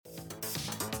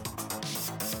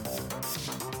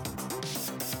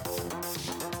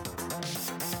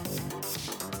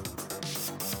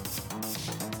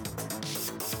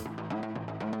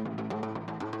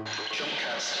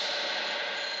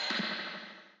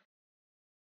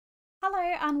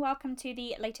Hello and welcome to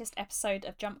the latest episode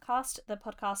of Jumpcast, the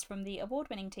podcast from the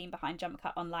award-winning team behind Jump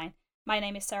Cut Online. My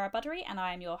name is Sarah Buddery and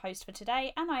I am your host for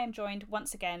today, and I am joined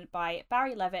once again by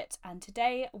Barry Levitt, and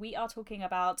today we are talking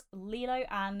about Lilo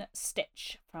and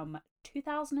Stitch from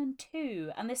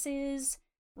 2002, and this is,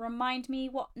 remind me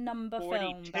what number 42.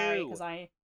 film, Barry, because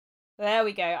there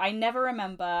we go. I never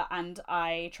remember, and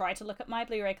I try to look at my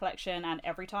Blu-ray collection, and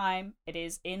every time it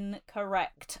is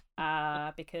incorrect,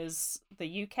 because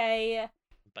the UK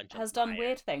Bunch has of done liars.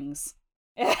 weird things.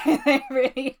 They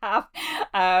really have.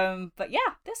 But yeah,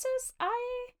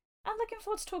 I am looking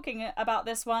forward to talking about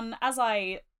this one, as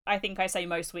I think I say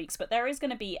most weeks, but there is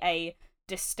going to be a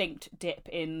distinct dip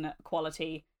in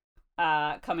quality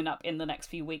coming up in the next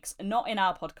few weeks. Not in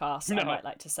our podcast, No. I might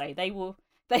like to say. They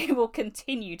will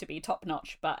continue to be top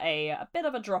notch, but a bit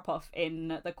of a drop off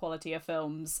in the quality of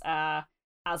films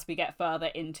as we get further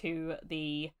into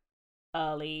the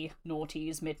early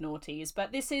noughties, mid noughties.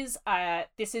 But this is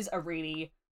a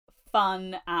really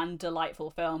fun and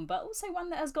delightful film, but also one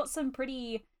that has got some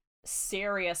pretty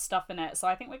serious stuff in it. So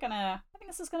I think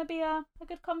this is gonna be a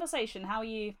good conversation. How are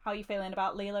you feeling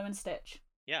about Lilo and Stitch?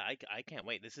 Yeah, I can't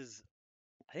wait.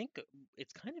 I think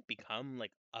it's kind of become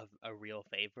like a real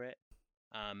favorite.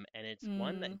 And it's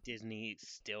one Mm. that Disney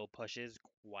still pushes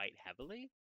quite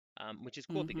heavily. Which is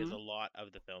cool because Mm-hmm. a lot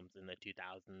of the films in the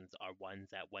 2000s are ones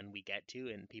that when we get to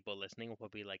and people listening will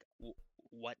probably be like,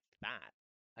 "What's that?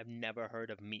 I've never heard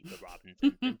of Meet the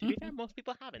Robinsons." And to be fair, most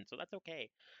people haven't, so that's okay.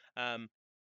 Um,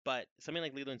 But something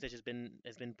like Lilo and Stitch has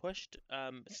been pushed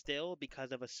still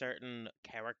because of a certain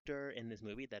character in this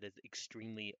movie that is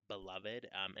extremely beloved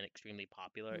and extremely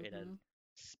popular. It has Mm-hmm.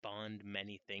 spawned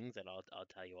many things that I'll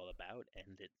tell you all about,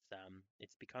 and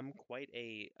it's become quite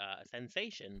a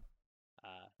sensation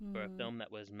for a Mm. film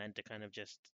that was meant to kind of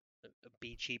just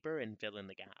be cheaper and fill in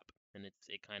the gap, and it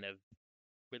kind of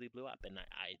really blew up, and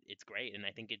it's great, and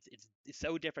I think it's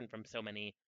so different from so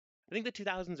many. I think the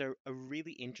 2000s are a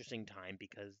really interesting time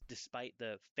because despite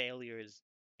the failures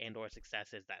and or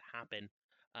successes that happen,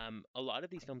 a lot of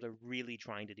these films are really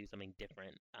trying to do something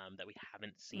different that we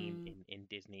haven't seen Mm. in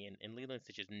Disney, and Lilo and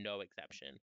Stitch is no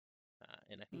exception.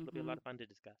 And I think it'll be a Mm-hmm. lot of fun to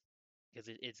discuss because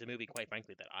it's a movie, quite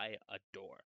frankly, that I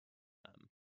adore. Um,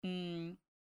 Mm.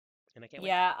 and I can't wait.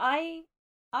 Yeah,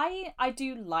 I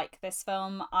do like this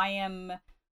film. I am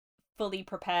fully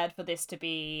prepared for this to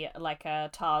be like a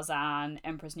Tarzan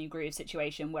Emperor's New Groove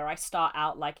situation where I start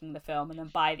out liking the film and then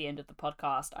by the end of the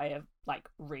podcast I have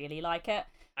really like it.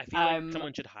 I feel like Um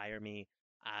someone should hire me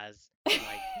as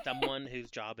like someone whose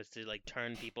job is to like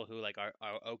turn people who like are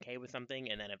okay with something,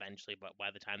 and then eventually, but by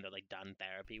the time they're like done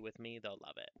therapy with me, they'll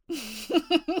love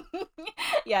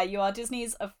yeah, you are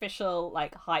Disney's official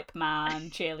hype man,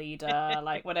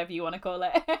 cheerleader, whatever you want to call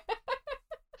it.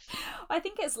 I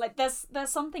think it's there's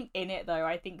something in it though.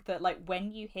 I think that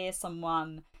when you hear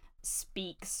someone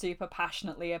speak super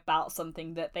passionately about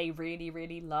something that they really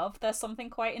really love, there's something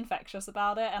quite infectious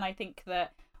about it, and I think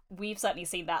that we've certainly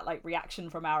seen that reaction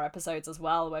from our episodes as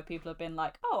well, where people have been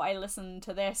like, "Oh, I listened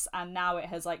to this and now it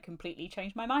has completely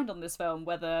changed my mind on this film,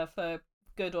 whether for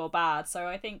good or bad." So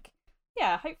I think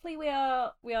yeah, hopefully we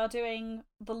are doing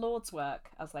the Lord's work,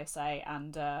 as they say,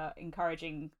 and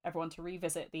encouraging everyone to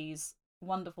revisit these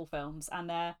wonderful films. And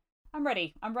I'm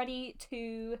ready. I'm ready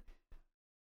to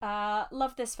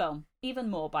love this film even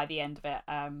more by the end of it.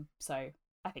 So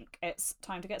I think it's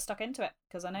time to get stuck into it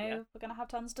because I it. know we're gonna have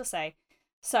tons to say.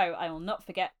 So I will not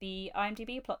forget the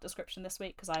IMDb plot description this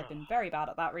week because I've been very bad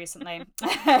at that recently.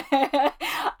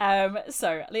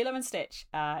 So Lilo and Stitch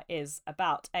is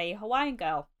about a Hawaiian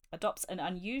girl adopts an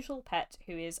unusual pet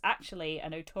who is actually a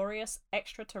notorious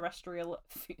extraterrestrial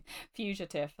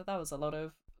fugitive. That was a lot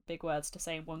of big words to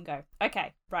say in one go.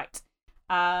 Okay, right.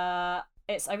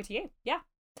 It's over to you. Yeah.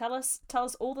 Tell us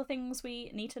all the things we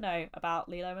need to know about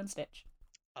Lilo and Stitch.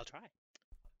 I'll try.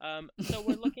 So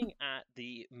we're looking at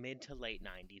the mid to late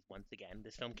 90s once again.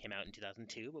 This film came out in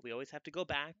 2002, but we always have to go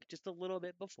back just a little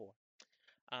bit before.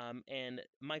 And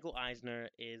Michael Eisner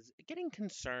is getting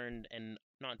concerned, and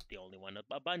not the only one,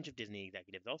 a bunch of Disney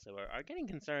executives also are getting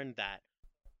concerned that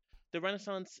the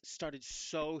Renaissance started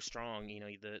so strong. You know,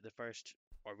 the first,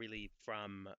 or really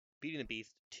from Beauty and the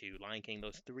Beast to Lion King,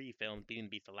 those three films, Beauty and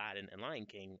the Beast, Aladdin, and Lion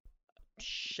King,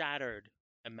 shattered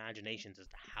imaginations as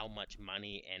to how much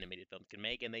money animated films can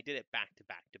make, and they did it back to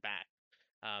back to back.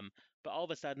 Um, but all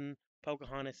of a sudden,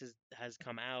 Pocahontas has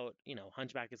come out,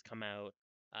 Hunchback has come out,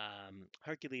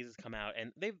 Hercules has come out,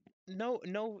 and they've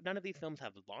none of these films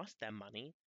have lost them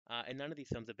money, and none of these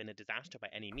films have been a disaster by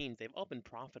any means. They've all been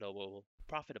profitable.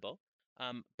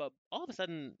 But all of a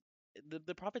sudden,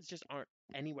 the profits just aren't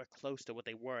anywhere close to what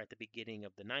they were at the beginning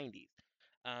of the 90s.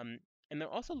 Um, And they're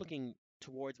also looking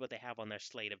towards what they have on their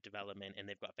slate of development, and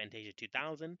they've got Fantasia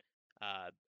 2000,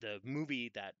 the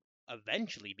movie that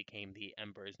eventually became The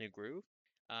Emperor's New Groove,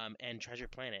 and Treasure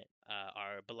Planet,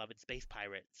 our beloved space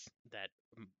pirates that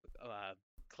uh,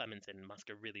 Clements and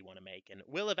Musker really want to make, and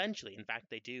will eventually. In fact,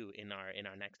 they do in our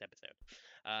next episode.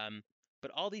 Um,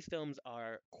 but all these films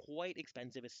are quite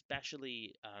expensive,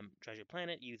 especially Treasure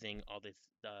Planet using all this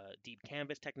deep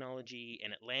canvas technology,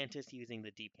 and Atlantis using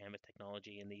the deep canvas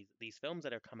technology. And these films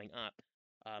that are coming up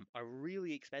are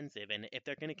really expensive. And if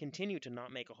they're going to continue to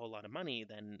not make a whole lot of money,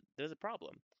 then there's a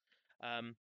problem.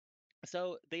 Um,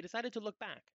 so they decided to look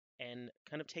back and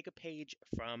kind of take a page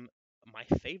from my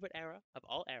favorite era of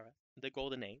all eras, the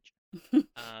Golden Age,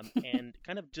 and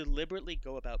kind of deliberately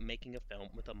go about making a film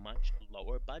with a much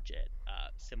lower budget,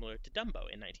 similar to Dumbo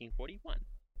in 1941.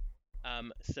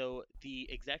 So the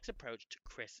execs approached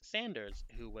Chris Sanders,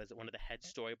 who was one of the head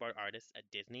storyboard artists at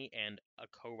Disney and a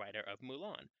co-writer of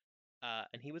Mulan.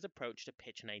 And he was approached to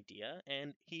pitch an idea,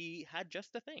 and he had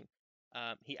just the thing.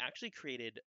 He actually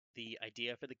created the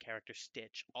idea for the character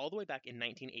Stitch all the way back in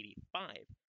 1985,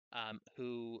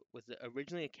 who was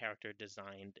originally a character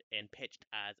designed and pitched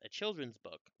as a children's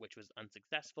book, which was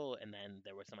unsuccessful. And then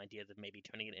there were some ideas of maybe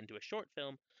turning it into a short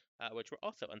film, which were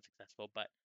also unsuccessful. But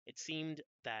it seemed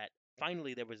that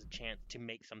finally there was a chance to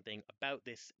make something about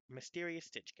this mysterious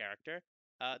Stitch character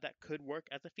that could work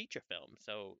as a feature film.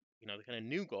 So, the kind of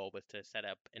new goal was to set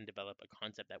up and develop a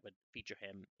concept that would feature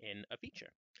him in a feature.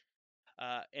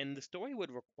 And the story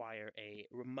would require a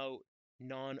remote,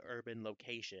 non-urban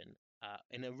location.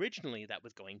 And originally that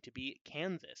was going to be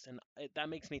Kansas, and that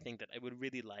makes me think that I would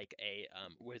really like a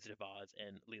Wizard of Oz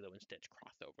and Lilo and Stitch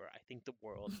crossover. I think the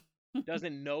world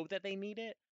doesn't know that they need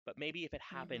it, but maybe if it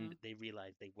happened, Mhm. they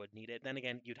realized they would need it. Then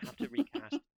again, you'd have to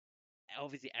recast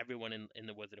obviously everyone in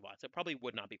the Wizard of Oz, so it probably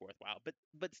would not be worthwhile.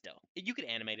 But still, you could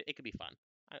animate it. It could be fun.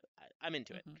 I'm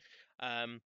into it. Mhm.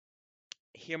 Um,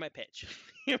 hear my pitch.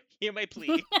 Hear my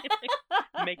plea.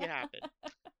 Make it happen.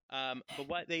 But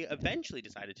what they eventually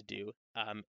decided to do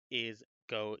is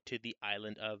go to the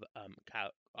island of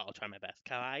I'll try my best.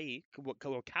 Kauai.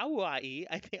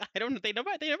 I think I don't. They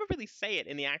never really say it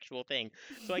in the actual thing,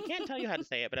 so I can't tell you how to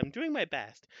say it. But I'm doing my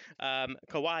best.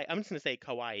 Kauai. I'm just gonna say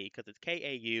Kauai because it's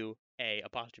Kauai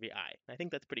apostrophe I. I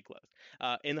think that's pretty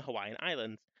close. In the Hawaiian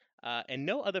Islands, and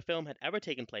no other film had ever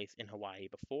taken place in Hawaii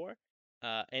before.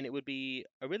 And it would be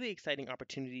a really exciting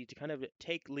opportunity to kind of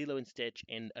take Lilo and Stitch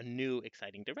in a new,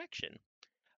 exciting direction.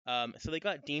 So they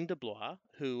got Dean DeBlois,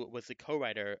 who was the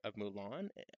co-writer of Mulan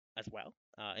as well,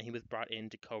 and he was brought in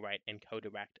to co-write and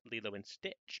co-direct Lilo and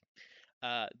Stitch.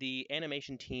 The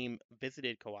animation team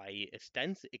visited Kauai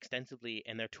extensively,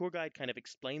 and their tour guide kind of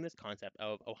explained this concept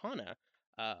of ohana,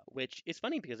 which is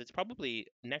funny because it's probably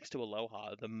next to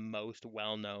aloha the most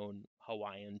well-known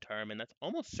Hawaiian term, and that's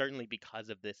almost certainly because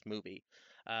of this movie.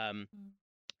 Um,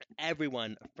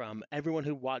 everyone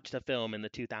who watched the film in the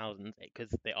 2000s, because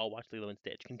they all watched Lilo and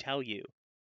Stitch, can tell you.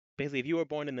 Basically, if you were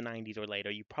born in the 90s or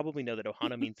later, you probably know that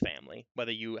ohana means family,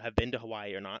 whether you have been to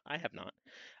Hawaii or not. I have not.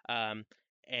 Um,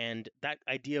 and that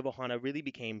idea of ohana really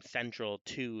became central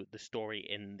to the story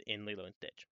in Lilo and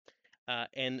Stitch.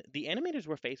 And the animators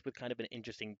were faced with kind of an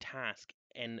interesting task,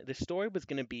 and the story was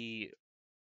going to be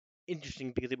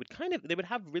interesting because they would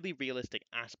have really realistic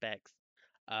aspects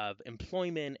of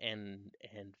employment and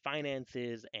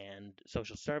finances and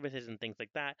social services and things like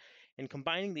that, and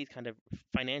combining these kind of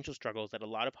financial struggles that a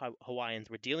lot of Hawaiians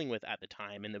were dealing with at the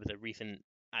time. And there was a recent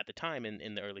at the time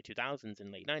in the early 2000s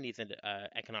and late 90s and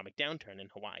economic downturn in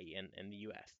Hawaii and the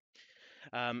US.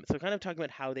 So kind of talking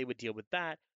about how they would deal with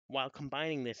that while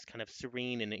combining this kind of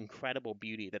serene and incredible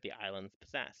beauty that the islands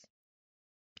possess.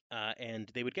 And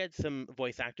they would get some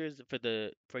voice actors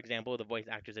for example, the voice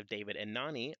actors of David and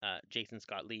Nani, Jason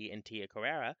Scott Lee and Tia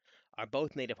Carrera, are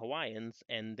both native Hawaiians,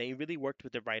 and they really worked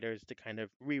with the writers to kind of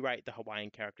rewrite the Hawaiian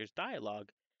characters' dialogue,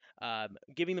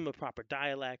 giving them a proper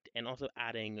dialect and also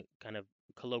adding kind of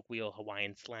colloquial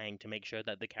Hawaiian slang to make sure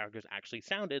that the characters actually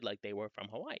sounded like they were from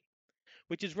Hawaii,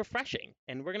 which is refreshing.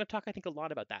 And we're going to talk, I think, a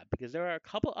lot about that because there are a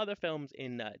couple other films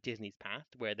in Disney's past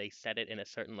where they set it in a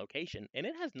certain location, and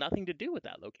it has nothing to do with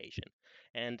that location.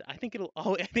 And I think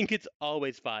I think it's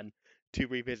always fun to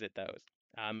revisit those.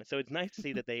 So it's nice to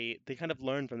see that they kind of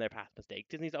learn from their past mistakes.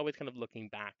 Disney's always kind of looking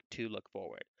back to look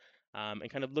forward. And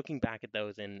kind of looking back at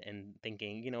those and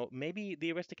thinking, maybe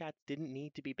the Aristocats didn't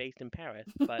need to be based in Paris,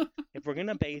 but if we're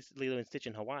gonna base Lilo and Stitch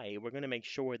in Hawaii, we're gonna make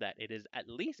sure that it is at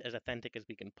least as authentic as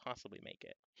we can possibly make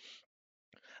it.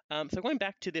 So going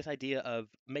back to this idea of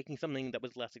making something that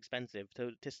was less expensive,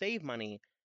 so to save money,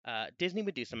 Disney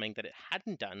would do something that it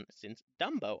hadn't done since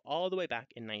Dumbo, all the way back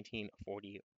in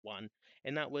 1941,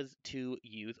 and that was to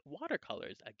use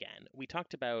watercolors again. We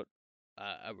talked about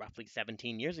roughly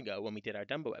 17 years ago when we did our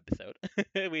Dumbo episode.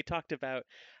 We talked about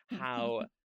how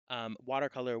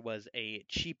watercolor was a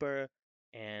cheaper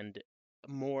and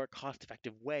more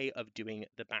cost-effective way of doing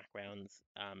the backgrounds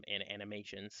in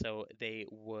animation. So they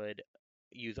would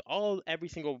use every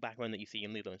single background that you see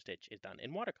in Lilo and Stitch is done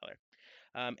in watercolor.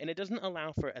 And it doesn't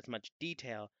allow for as much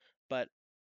detail, but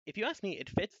if you ask me, it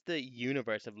fits the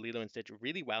universe of Lilo and Stitch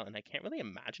really well, and I can't really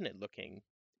imagine it looking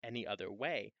any other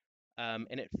way.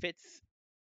 And it fits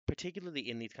particularly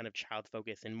in these kind of child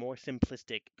focused and more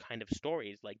simplistic kind of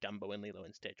stories like Dumbo and Lilo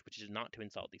and Stitch, which is not to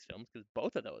insult these films because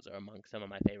both of those are among some of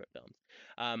my favorite films.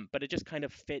 But it just kind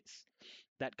of fits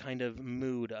that kind of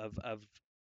mood of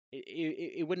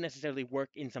it wouldn't necessarily work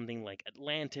in something like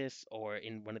Atlantis or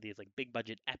in one of these like big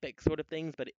budget epic sort of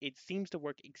things, but it seems to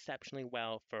work exceptionally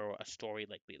well for a story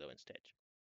like Lilo and Stitch.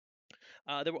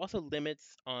 There were also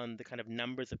limits on the kind of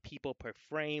numbers of people per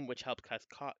frame, which helped cut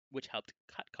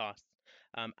costs,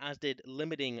 as did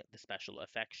limiting the special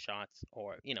effects shots,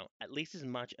 or at least as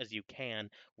much as you can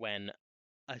when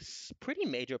pretty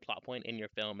major plot point in your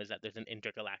film is that there's an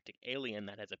intergalactic alien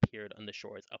that has appeared on the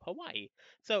shores of Hawaii.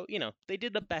 So, they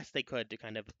did the best they could to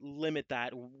kind of limit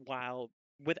that while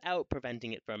without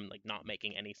preventing it from like not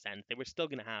making any sense. They were still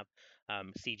going to have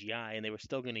CGI and they were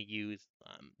still going to use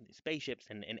spaceships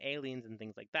and aliens and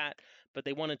things like that, but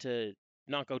they wanted to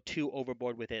not go too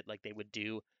overboard with it like they would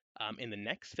do in the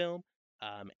next film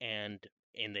and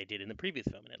they did in the previous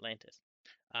film in Atlantis.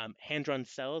 Hand-drawn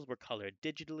cells were colored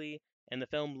digitally, and the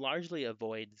film largely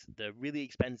avoids the really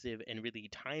expensive and really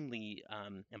timely,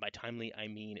 and by timely I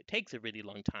mean it takes a really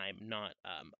long time, not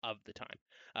of the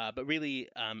time, but really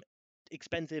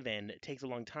expensive and it takes a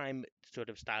long time sort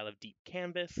of style of deep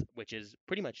canvas, which is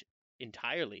pretty much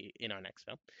entirely in our next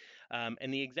film.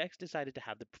 And the execs decided to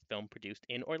have the film produced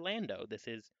in Orlando. This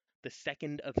is the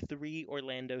second of three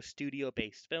Orlando studio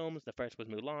based films. The first was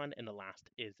Mulan, and the last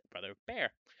is Brother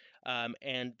Bear.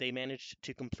 And they managed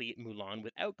to complete Mulan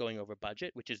without going over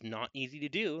budget, which is not easy to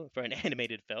do for an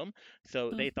animated film.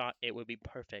 So they thought it would be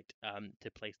perfect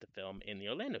to place the film in the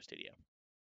Orlando studio.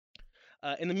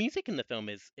 And the music in the film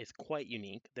is quite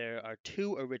unique. There are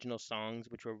two original songs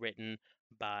which were written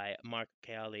by Mark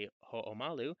Keali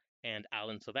Ho'omalu and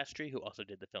Alan Silvestri, who also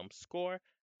did the film's score.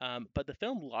 But the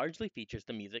film largely features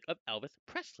the music of Elvis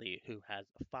Presley, who has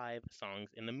 5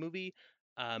 songs in the movie.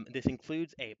 This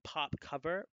includes a pop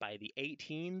cover by the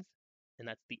A-Teens, and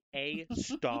that's the A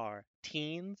star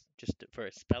Teens, just for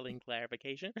a spelling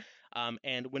clarification.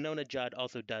 And Winona Judd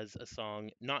also does a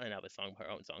song, not an Elvis song, her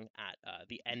own song, at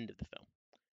the end of the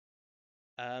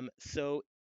film. So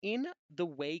in the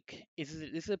wake, this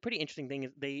is a pretty interesting thing.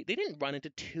 Is they didn't run into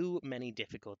too many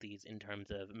difficulties in terms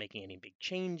of making any big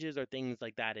changes or things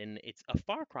like that, and it's a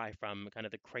far cry from kind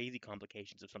of the crazy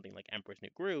complications of something like Emperor's New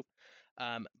Groove.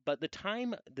 But the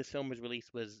time this film was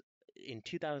released was in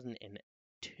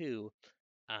 2002,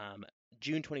 um,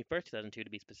 June 21st, 2002 to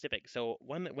be specific. So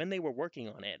when they were working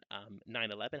on it,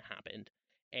 9/11 happened,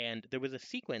 and there was a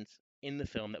sequence in the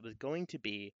film that was going to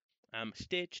be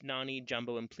Stitch, Nani,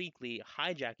 Jumbo, and Pleakley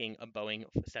hijacking a Boeing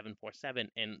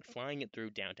 747 and flying it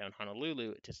through downtown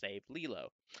Honolulu to save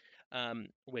Lilo.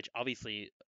 Which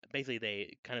obviously, basically,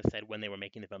 they kind of said when they were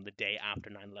making the film the day after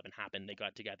 9/11 happened, they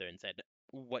got together and said,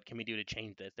 "What can we do to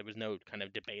change this?" There was no kind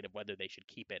of debate of whether they should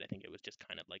keep it. I think it was just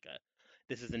kind of like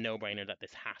this is a no-brainer that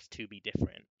this has to be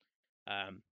different.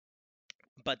 Um,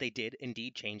 but they did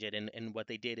indeed change it, and what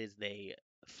they did is they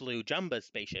flew Jumba's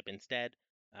spaceship instead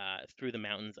through the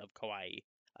mountains of Kauai.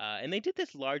 And they did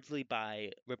this largely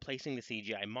by replacing the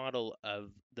CGI model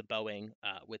of the Boeing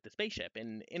with the spaceship.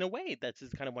 And in a way, that's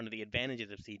kind of one of the advantages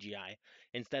of CGI.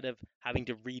 Instead of having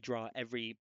to redraw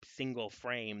every single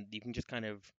frame, you can just kind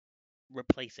of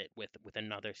replace it with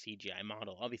another CGI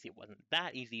model. Obviously, it wasn't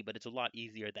that easy, but it's a lot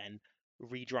easier than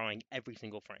redrawing every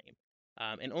single frame.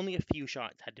 And only a few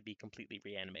shots had to be completely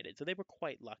reanimated, so they were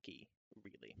quite lucky,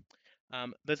 really.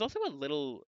 There's also a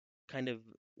little kind of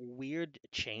weird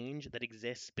change that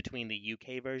exists between the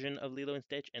UK version of Lilo and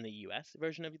Stitch and the US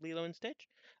version of Lilo and Stitch.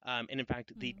 And in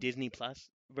fact, the Disney Plus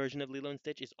version of Lilo and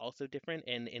Stitch is also different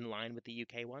and in line with the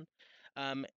UK one.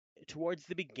 Um, Towards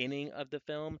the beginning of the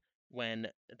film, when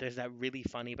there's that really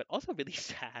funny but also really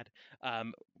sad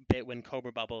bit when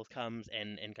Cobra Bubbles comes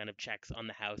and kind of checks on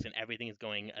the house and everything is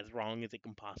going as wrong as it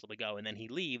can possibly go, and then he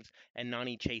leaves and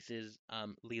Nani chases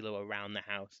Lilo around the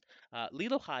house.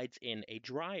 Lilo hides in a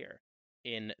dryer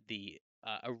in the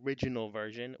original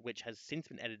version, which has since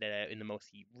been edited out in the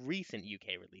most recent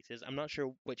UK releases. I'm not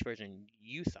sure which version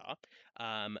you saw,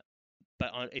 um,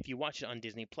 but if you watch it on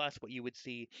Disney Plus, what you would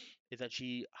see is that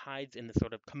she hides in the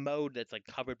sort of commode that's like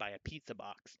covered by a pizza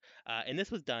box, and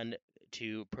this was done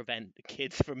to prevent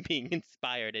kids from being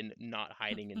inspired and not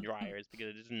hiding in dryers because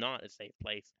it is not a safe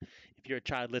place. If you're a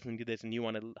child listening to this and you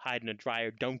want to hide in a dryer,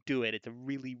 don't do it. It's a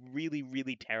really, really,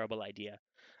 really terrible idea.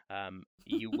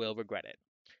 You will regret it.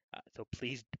 So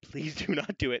please, please do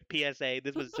not do it. PSA.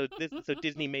 So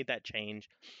Disney made that change.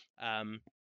 Um,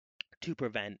 to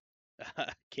prevent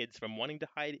kids from wanting to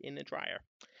hide in a dryer,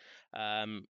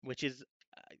 which is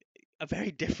a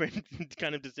very different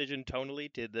kind of decision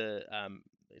tonally to the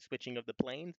switching of the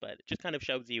planes, but it just kind of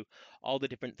shows you all the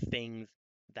different things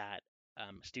that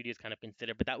studios kind of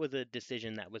consider. But that was a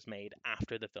decision that was made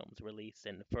after the film's release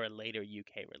and for a later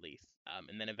UK release,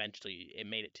 and then eventually it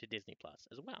made it to Disney Plus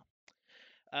as well.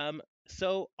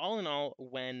 So all in all,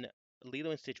 when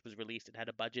Lilo and Stitch was released, it had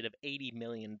a budget of $80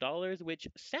 million, which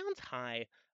sounds high.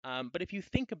 But if you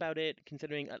think about it,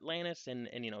 considering Atlantis and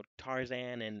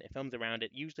Tarzan and films around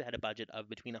it usually had a budget of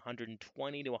between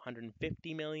 120 to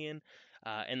 150 million,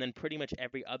 and then pretty much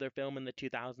every other film in the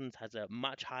 2000s has a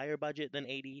much higher budget than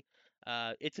 80.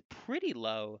 It's pretty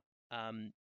low.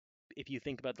 Um, if you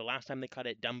think about the last time they cut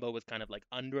it, Dumbo was kind of like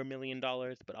under $1 million,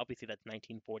 but obviously that's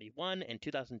 1941, and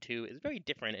 2002 is very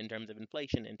different in terms of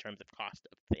inflation, in terms of cost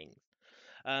of things.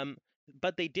 Um,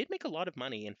 but they did make a lot of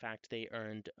money. In fact, they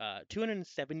earned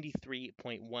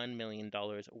 $273.1 million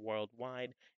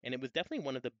worldwide, and it was definitely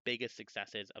one of the biggest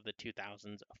successes of the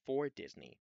 2000s for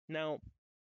Disney. Now,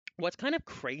 what's kind of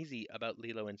crazy about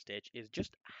Lilo and Stitch is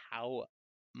just how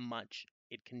much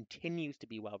it continues to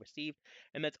be well received,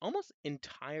 and that's almost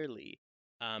entirely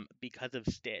because of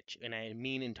Stitch. And I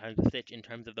mean in terms of Stitch, in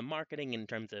terms of the marketing, in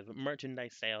terms of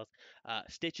merchandise sales.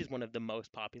 Stitch is one of the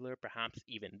most popular, perhaps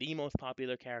even the most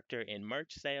popular character in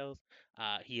merch sales.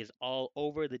 He is all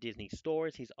over the Disney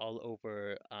stores. He's all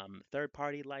over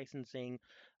third-party licensing.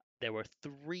 There were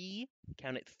three,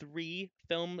 count it, three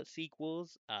film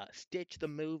sequels: Stitch the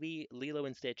movie, Lilo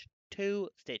and Stitch 2,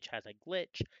 Stitch Has a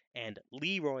Glitch, and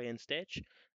Leroy and Stitch.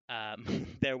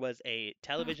 There was a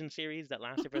television series that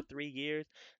lasted for 3 years.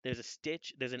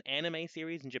 There's an anime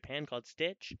series in Japan called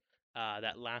Stitch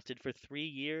that lasted for 3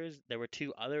 years. There were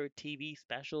two other TV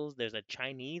specials. There's a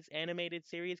Chinese animated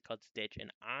series called Stitch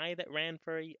and I that ran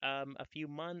for a few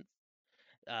months.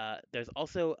 There's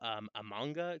also a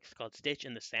manga. It's called Stitch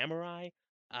and the Samurai.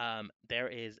 There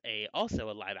is also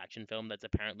a live action film that's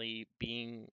apparently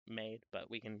being made, but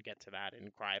we can get to that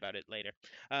and cry about it later.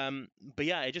 But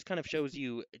yeah, it just kind of shows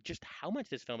you just how much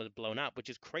this film has blown up, which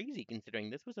is crazy considering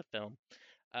this was a film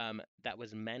that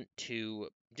was meant to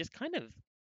just kind of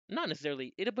not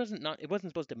necessarily it wasn't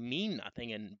supposed to mean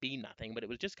nothing and be nothing, but it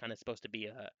was just kind of supposed to be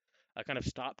a kind of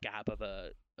stopgap of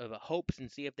a hopes and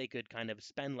see if they could kind of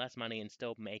spend less money and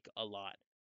still make a lot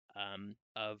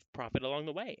of profit along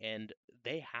the way. And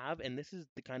they have, and this is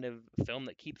the kind of film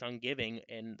that keeps on giving,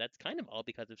 and that's kind of all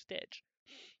because of Stitch.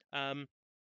 Um,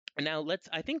 Now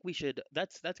I think we should,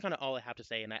 that's kind of all I have to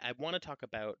say. And I want to talk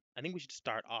about, I think we should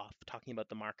start off talking about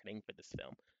the marketing for this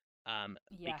film.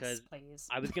 Yes, Because please.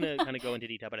 I was going to kind of go into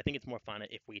detail, but I think it's more fun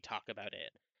if we talk about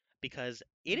it because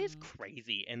it is Mm.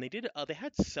 crazy. And they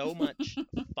had so much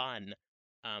fun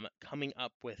coming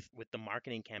up with the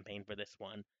marketing campaign for this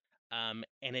one.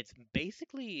 And it's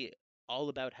basically all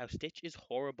about how Stitch is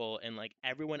horrible and like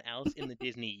everyone else in the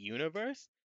Disney universe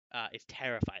is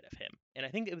terrified of him. And I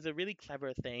think it was a really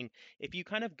clever thing. If you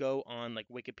kind of go on like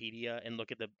Wikipedia and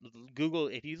look at the Google,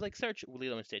 if you like search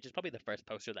Lilo and Stitch, it's probably the first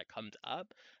poster that comes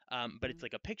up. But it's Mm.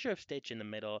 like a picture of Stitch in the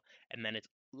middle, and then it's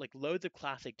like loads of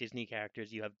classic Disney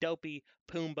characters. You have Dopey,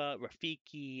 Pumbaa,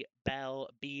 Rafiki, Belle,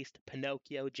 Beast,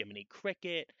 Pinocchio, Jiminy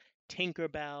Cricket,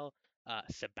 Tinkerbell,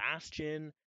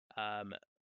 Sebastian. Um,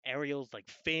 Ariel's like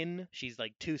Finn. She's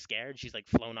like too scared. She's like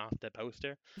flown off the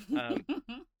poster. Um,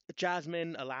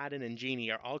 Jasmine, Aladdin, and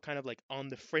Genie are all kind of like on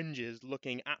the fringes,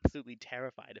 looking absolutely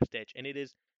terrified of Stitch. And it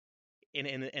is,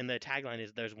 and the tagline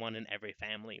is "There's one in every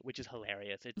family," which is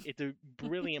hilarious. It's a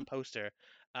brilliant poster.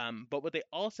 But what they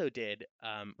also did,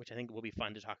 which I think will be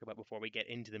fun to talk about before we get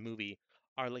into the movie,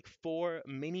 are like four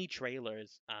mini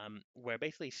trailers, where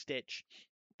basically Stitch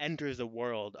enters a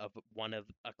world of one of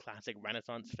a classic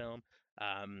Renaissance film.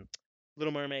 Um,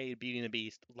 Little Mermaid, Beauty and the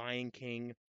Beast, Lion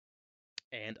King,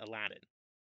 and Aladdin.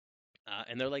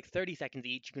 And they're like 30 seconds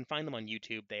each. You can find them on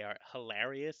YouTube. They are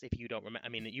hilarious if you don't remember. I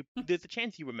mean, there's a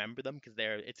chance you remember them because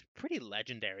it's pretty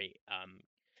legendary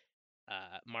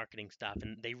marketing stuff,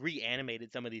 and they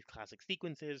reanimated some of these classic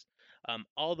sequences.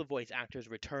 All the voice actors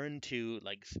returned to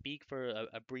like speak for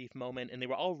a brief moment, and they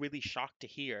were all really shocked to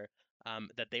hear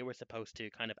that they were supposed to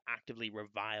kind of actively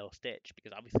revile Stitch,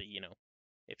 because obviously,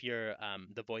 if you're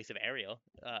the voice of Ariel,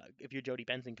 if you're Jodie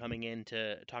Benson coming in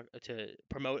to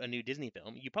promote a new Disney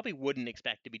film, you probably wouldn't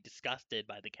expect to be disgusted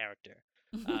by the character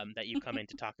that you come in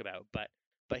to talk about. But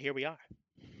here we are.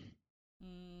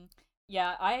 Mm,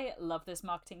 yeah, I love this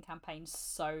marketing campaign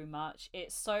so much.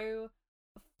 It's so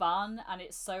fun and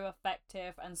it's so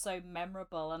effective and so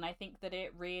memorable, and I think that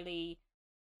it really,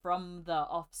 from the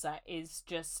offset, is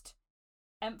just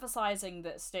emphasizing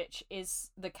that Stitch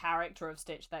is the character of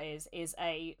Stitch, that is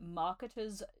a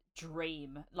marketer's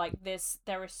dream. Like this,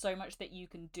 there is so much that you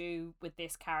can do with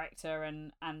this character,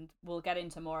 and we'll get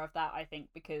into more of that, I think,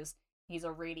 because he's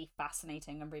a really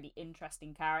fascinating and really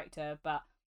interesting character. But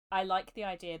I like the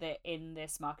idea that in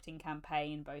this marketing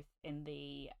campaign, both in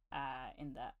the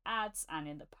ads and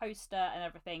in the poster and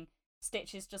everything,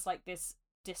 Stitch is just like this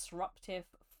disruptive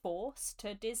force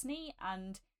to Disney,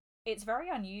 and it's very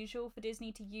unusual for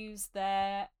Disney to use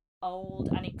their old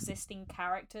and existing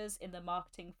characters in the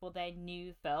marketing for their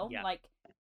new film. Yeah. Like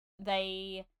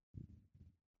they,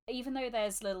 even though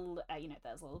there's little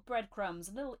there's little breadcrumbs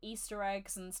and little Easter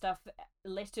eggs and stuff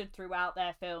littered throughout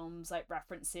their films, like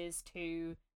references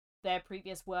to their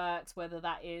previous works, whether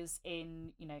that is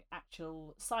in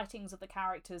actual sightings of the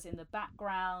characters in the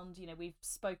background.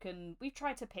 We've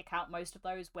tried to pick out most of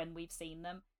those when we've seen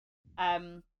them,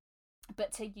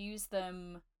 but to use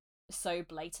them so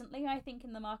blatantly, I think,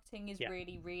 in the marketing is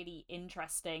really, really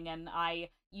interesting. And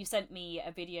you sent me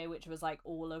a video which was like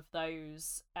all of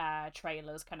those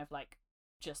trailers kind of like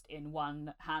just in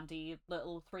one handy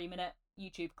little 3-minute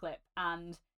YouTube clip,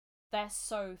 and they're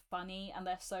so funny and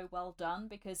they're so well done,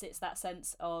 because it's that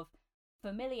sense of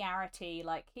familiarity.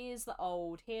 Like, here's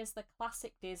the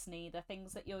classic Disney, the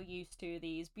things that you're used to,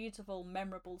 these beautiful,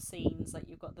 memorable scenes. Like,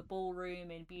 you've got the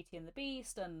ballroom in Beauty and the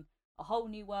Beast and A Whole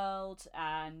New World,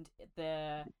 and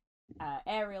the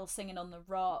Ariel singing on the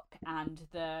rock, and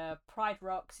the Pride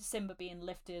Rock, Simba being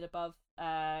lifted above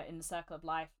in the Circle of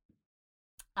Life.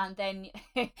 And then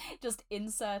just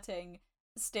inserting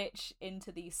Stitch into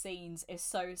these scenes is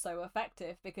so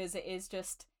effective, because it is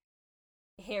just,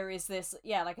 here is this,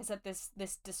 like I said, this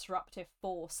disruptive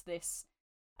force, this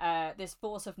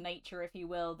force of nature, if you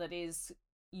will, that is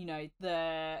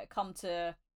the come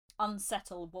to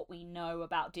unsettle what we know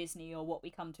about Disney, or what we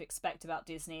come to expect about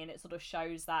Disney. And it sort of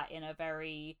shows that in a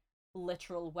very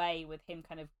literal way, with him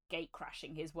kind of gate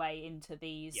crashing his way into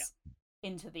these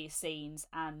scenes.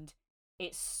 And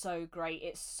it's so great,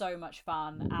 it's so much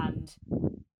fun. And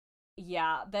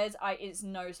it's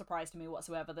no surprise to me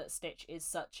whatsoever that Stitch is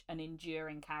such an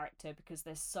enduring character, because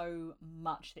there's so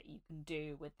much that you can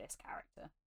do with this character.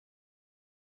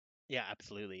 Yeah,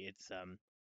 absolutely. It's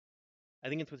I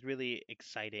think it's what's really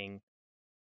exciting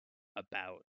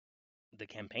about the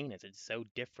campaign is it's so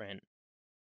different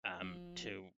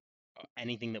to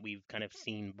anything that we've kind of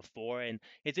seen before. And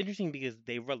it's interesting because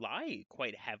they rely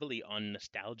quite heavily on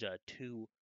nostalgia to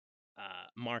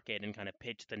market and kind of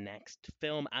pitch the next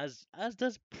film, as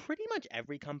does pretty much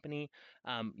every company.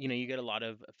 You get a lot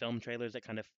of film trailers that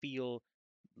kind of feel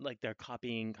like they're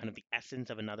copying kind of the essence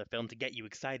of another film to get you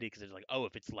excited, because it's like, oh,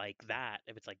 if it's like that,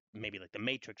 if it's like maybe like The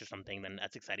Matrix or something, then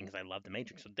that's exciting because I love The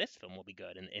Matrix, so this film will be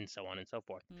good, and so on and so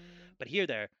forth. But here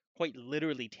they're quite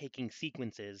literally taking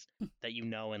sequences that you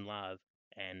know and love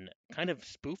and kind of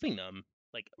spoofing them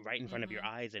like right in front of your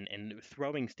eyes, and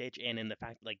throwing Stitch in, and the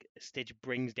fact like Stitch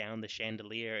brings down the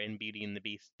chandelier in Beauty and the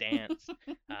Beast dance,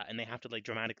 and they have to like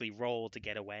dramatically roll to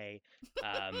get away.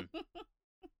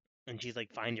 And she's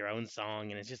like, find your own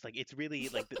song, and it's just like, it's really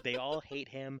like they all hate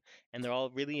him, and they're all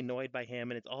really annoyed by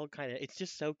him, and it's all kind of, it's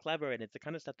just so clever, and it's the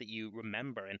kind of stuff that you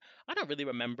remember. And I don't really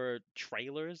remember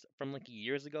trailers from like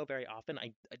years ago very often.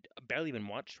 I barely even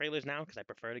watch trailers now, because I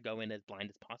prefer to go in as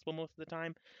blind as possible most of the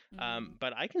time.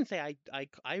 But I can say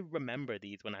I remember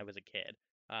these when I was a kid.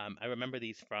 I remember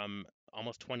these from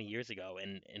almost 20 years ago,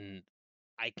 and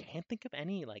I can't think of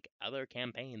any like other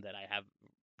campaign that I have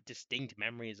distinct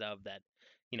memories of that,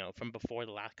 from before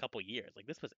the last couple years. Like,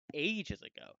 this was ages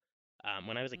ago,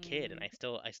 when I was a kid, and I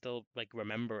still like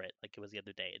remember it like it was the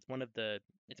other day. It's probably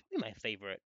my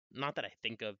favorite. Not that I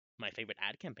think of my favorite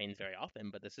ad campaigns very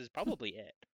often, but this is probably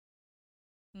it.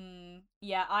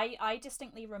 Yeah, I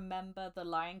distinctly remember the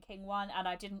Lion King one, and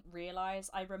I didn't realize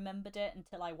I remembered it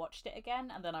until I watched it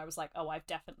again, and then I was like, oh, I've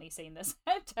definitely seen this.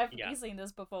 I've definitely seen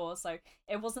this before. So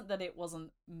it wasn't that it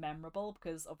wasn't memorable,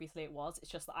 because obviously it was. It's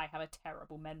just that I have a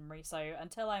terrible memory. So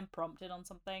until I'm prompted on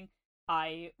something,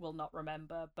 I will not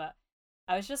remember. But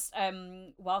I was just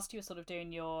whilst you were sort of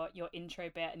doing your intro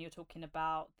bit and you're talking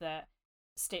about that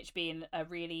Stitch being a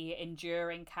really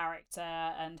enduring character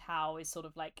and how is sort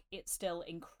of like it's still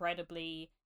incredibly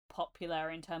popular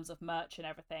in terms of merch and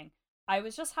everything. I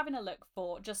was just having a look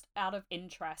for just out of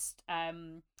interest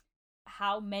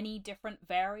how many different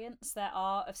variants there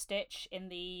are of Stitch in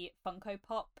the Funko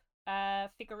Pop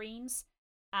figurines.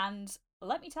 And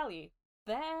let me tell you,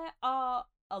 there are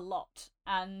a lot.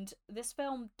 And this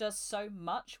film does so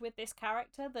much with this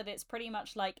character that it's pretty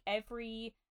much like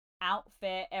every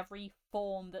outfit, every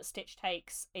form that Stitch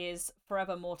takes is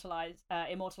forever immortalized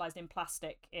in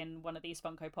plastic in one of these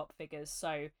Funko Pop figures.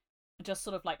 So just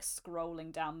sort of like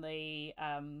scrolling down the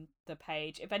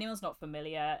page. If anyone's not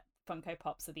familiar, Funko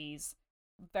Pops are these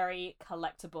very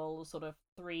collectible sort of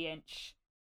 3-inch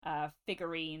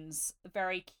figurines,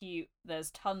 very cute.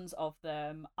 There's tons of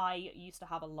them. I used to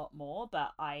have a lot more,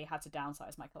 but I had to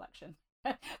downsize my collection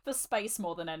for space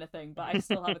more than anything. But I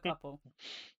still have a couple.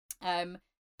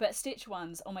 But Stitch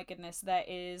ones, oh my goodness, there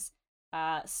is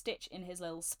Stitch in his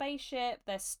little spaceship.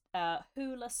 There's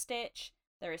Hula Stitch.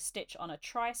 There is Stitch on a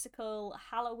tricycle.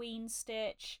 Halloween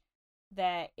Stitch.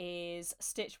 There is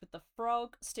Stitch with the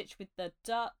frog. Stitch with the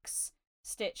ducks.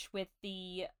 Stitch with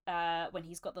the when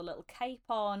he's got the little cape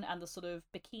on and the sort of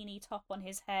bikini top on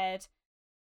his head.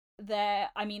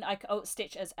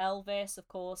 Stitch as Elvis, of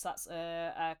course, that's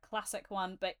a classic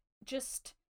one, but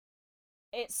just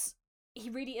he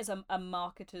really is a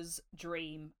marketer's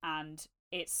dream, and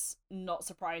it's not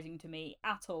surprising to me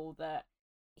at all that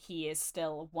he is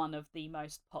still one of the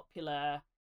most popular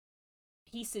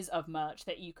pieces of merch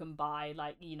that you can buy.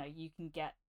 Like, you can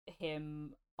get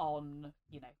him on,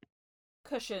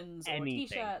 cushions or Anything.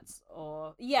 t-shirts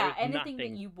or There's anything that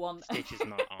nothing you want. Stitch is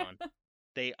not on.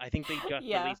 I think they just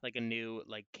Yeah. released like a new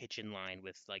like kitchen line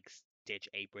with like Stitch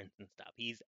aprons and stuff.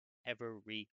 He's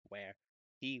everywhere.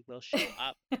 He will show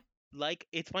up. Like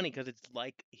it's funny because it's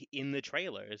like in the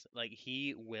trailers, like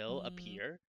he will Mm.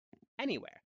 appear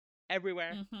anywhere,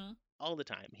 everywhere, Mhm. all the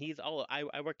time.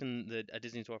 I worked in a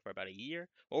Disney store for about a year,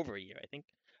 over a year, I think.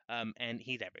 And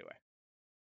he's everywhere.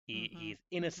 Mhm. He's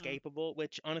Mhm. inescapable,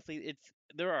 which honestly,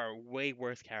 there are way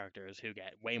worse characters who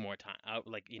get way more time,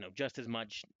 like just as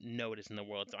much notice in the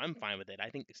world. So I'm fine with it. I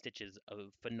think Stitch is a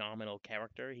phenomenal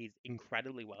character. He's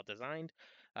incredibly well designed.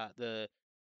 The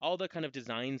all the kind of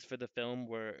designs for the film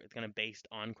were kind of based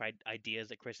on ideas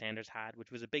that Chris Sanders had,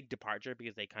 which was a big departure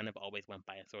because they kind of always went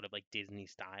by a sort of like Disney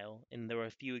style. And there were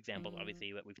a few examples, Mm.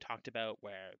 obviously, that we've talked about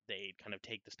where they kind of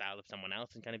take the style of someone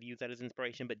else and kind of use that as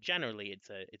inspiration. But generally,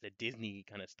 it's a Disney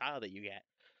kind of style that you get.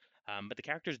 But the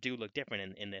characters do look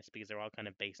different in this because they're all kind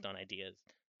of based on ideas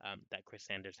that Chris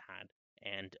Sanders had.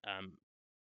 And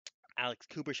Alex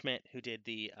Kuberschmidt, who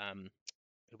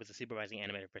was the supervising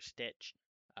animator for Stitch,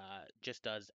 just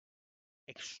does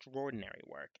extraordinary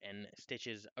work, and Stitch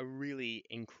is a really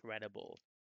incredible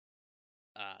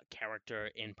character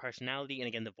in personality, and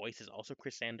again, the voice is also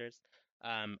Chris Sanders,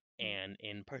 Mm. and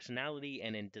in personality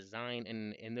and in design,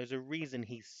 and there's a reason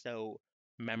he's so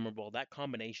memorable. That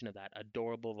combination of that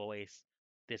adorable voice,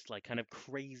 this like kind of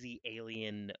crazy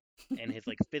alien, and his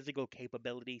like physical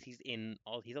capabilities. He's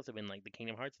also in like the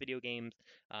Kingdom Hearts video games.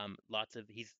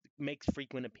 He's makes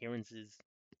frequent appearances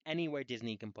anywhere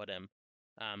Disney can put him.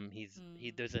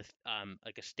 Mm. There's a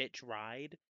like a Stitch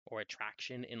ride or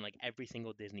attraction in like every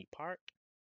single Disney park.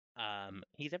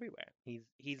 He's everywhere.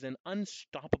 He's an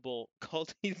unstoppable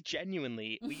cult. He's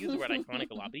genuinely, we use the word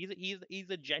iconic a lot, but he's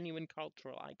a genuine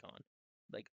cultural icon.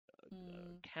 Like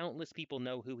Mm. countless people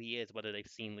know who he is, whether they've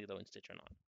seen Lilo and Stitch or not.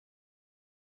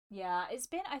 Yeah,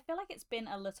 I feel like it's been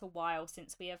a little while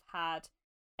since we have had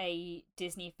a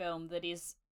Disney film that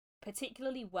is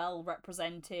particularly well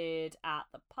represented at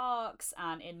the parks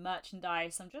and in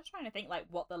merchandise. I'm just trying to think like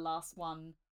what the last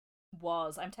one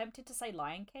was. I'm tempted to say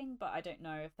Lion King, but I don't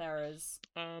know if there has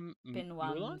been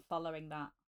one Mulan, following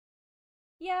that.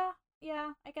 Yeah,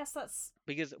 yeah, I guess that's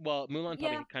because well, Mulan yeah.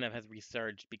 probably kind of has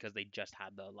resurged because they just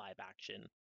had the live action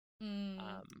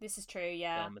um This is true,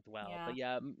 yeah. film as well. Yeah. But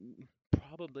yeah,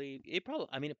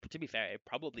 I mean, to be fair, it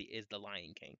probably is the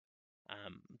Lion King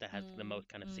that has the Mm, most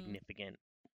kind of mm, significant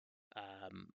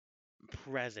um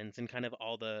presence, and kind of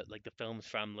all the like the films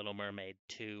from Little Mermaid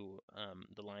to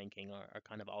The Lion King are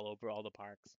kind of all over all the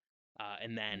parks.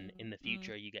 And then mm, in the mm.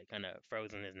 future you get kind of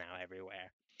Frozen is now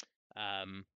everywhere.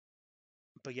 Um,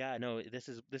 but yeah, no, this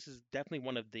is definitely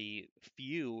one of the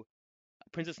few.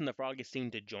 Princess and the Frog is soon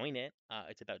to join it.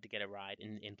 It's about to get a ride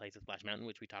in place of Splash Mountain,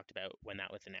 which we talked about when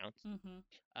that was announced.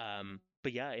 Mm-hmm.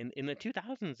 But yeah, in the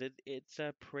 2000s, it's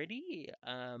a pretty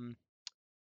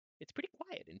it's pretty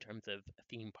quiet in terms of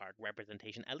theme park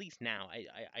representation. At least now,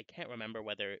 I can't remember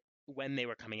whether when they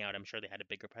were coming out, I'm sure they had a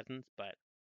bigger presence, but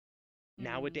Mm,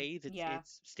 nowadays yeah.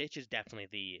 it's Stitch is definitely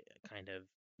the kind of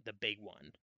the big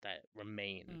one that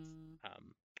remains. Mm.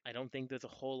 Um, I don't think there's a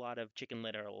whole lot of Chicken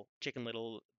Little,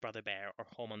 Brother Bear, or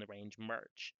Home on the Range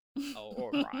merch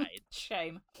or rides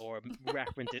Shame. or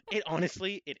references. It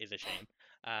honestly, it is a shame.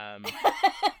 Um,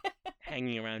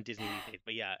 hanging around Disney these days,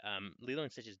 but yeah, Lilo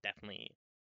and Stitch has definitely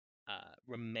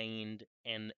remained,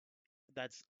 and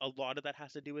that's a lot of that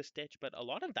has to do with Stitch, but a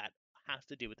lot of that has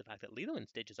to do with the fact that Lilo and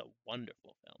Stitch is a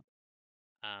wonderful film.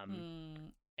 Um,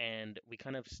 Mm. and we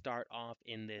kind of start off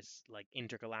in this like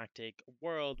intergalactic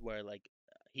world where like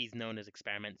he's known as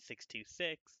Experiment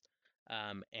 626,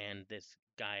 and this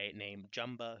guy named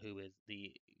Jumba, who is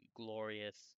the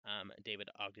glorious David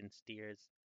Ogden Stiers,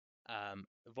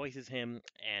 voices him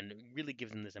and really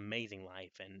gives him this amazing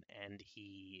life, and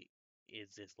he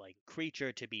is this like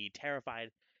creature to be terrified,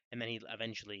 and then he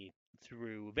eventually,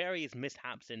 through various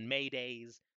mishaps and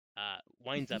maydays,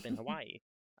 winds up in Hawaii,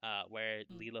 where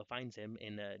Mm. Lilo finds him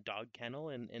in a dog kennel,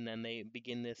 and then they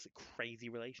begin this crazy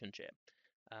relationship.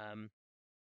 Um,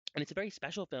 and it's a very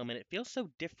special film, and it feels so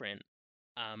different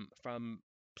from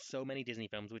so many Disney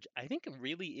films, which I think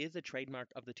really is a trademark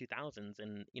of the 2000s.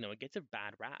 And it gets a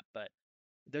bad rap, but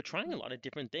they're trying a Mm. lot of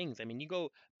different things. I mean, you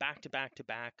go back to back to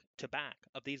back to back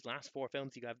of these last four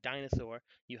films. You have Dinosaur,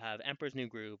 you have Emperor's New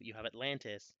Groove, you have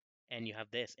Atlantis, and you have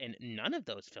this, and none of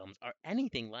those films are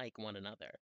anything like one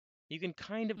another. You can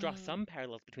kind of draw Mm. some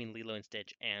parallels between Lilo and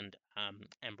Stitch and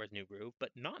Emperor's New Groove,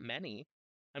 but not many.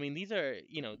 I mean, these are,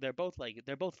 they're both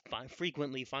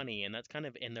frequently funny, and that's kind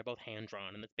of, and they're both hand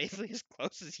drawn, and that's basically as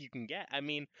close as you can get. I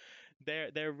mean,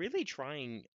 they're really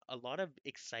trying a lot of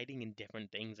exciting and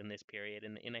different things in this period,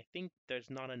 and I think there's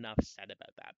not enough said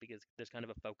about that because there's kind of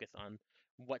a focus on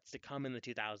what's to come in the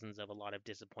 2000s of a lot of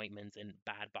disappointments and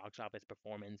bad box office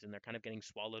performance, and they're kind of getting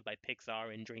swallowed by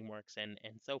Pixar and DreamWorks and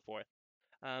so forth.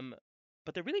 Um,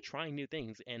 but they're really trying new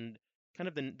things, and kind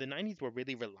of the 90s were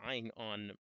really relying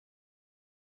on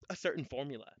a certain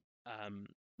formula um,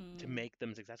 to Mm. make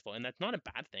them successful. And that's not a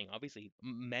bad thing. Obviously,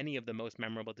 many of the most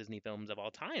memorable Disney films of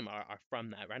all time are from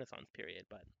that Renaissance period.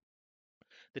 But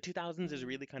the 2000s is Mm.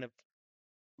 really kind of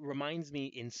reminds me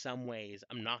in some ways.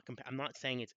 I'm not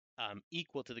saying it's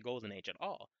equal to the Golden Age at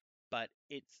all, but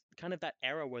it's kind of that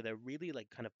era where they're really like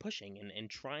kind of pushing and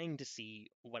trying to see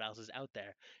what else is out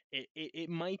there. It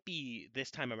might be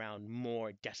this time around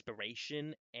more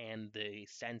desperation and the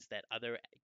sense that other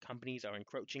companies are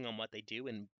encroaching on what they do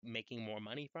and making more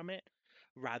money from it,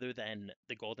 rather than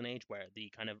the Golden Age where the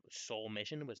kind of sole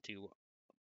mission was to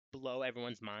blow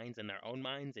everyone's minds and their own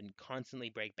minds and constantly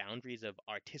break boundaries of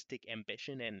artistic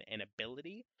ambition and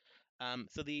ability.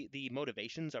 So the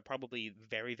motivations are probably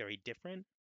very, very different.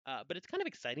 But it's kind of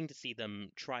exciting to see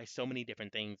them try so many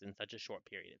different things in such a short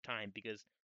period of time because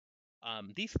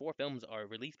these four films are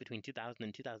released between 2000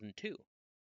 and 2002.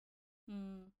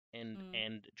 Mm. Mm.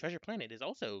 And Treasure Planet is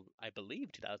also, I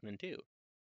believe, 2002.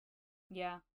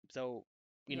 Yeah. So,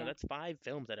 Yeah. that's five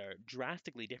films that are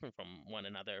drastically different from one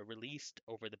another, released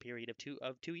over the period of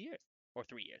 2 years or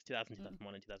 3 years, 2000, Mm.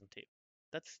 2001, and 2002.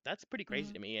 That's pretty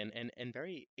crazy Mm. to me and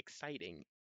very exciting.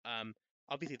 Um,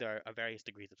 Obviously there are various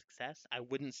degrees of success. I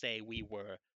wouldn't say we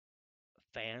were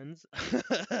fans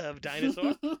of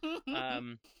Dinosaur,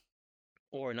 um,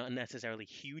 or not necessarily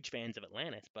huge fans of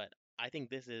Atlantis, but I think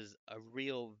this is a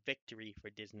real victory for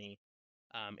Disney,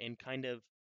 in kind of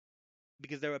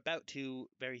because they're about to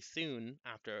very soon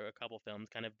after a couple films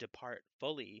kind of depart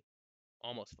fully,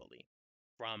 almost fully,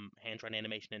 from hand-drawn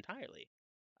animation entirely.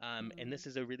 And Mm. this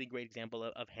is a really great example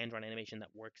of hand-drawn animation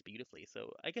that works beautifully.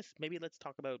 So I guess maybe let's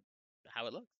talk about how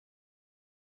it looks.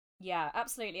 Yeah,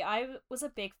 absolutely. Was a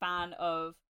big fan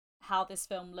of how this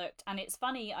film looked, and it's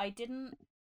funny, I didn't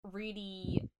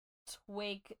really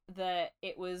twig that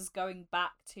it was going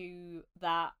back to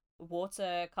that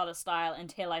watercolor style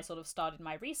until I sort of started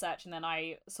my research, and then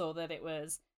I saw that it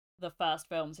was the first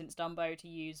film since Dumbo to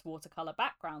use watercolor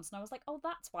backgrounds, and I was like, oh,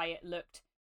 that's why it looked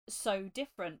so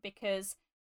different, because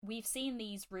we've seen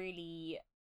these really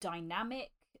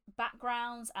dynamic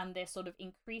backgrounds and this sort of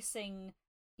increasing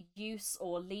use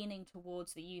or leaning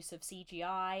towards the use of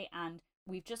CGI, and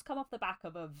we've just come off the back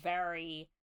of a very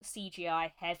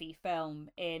CGI heavy film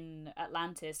in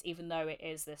Atlantis, even though it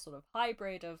is this sort of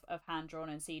hybrid of hand drawn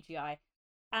and CGI.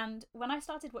 And when I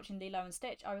started watching Lilo and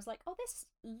Stitch, I was like, oh, this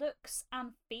looks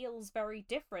and feels very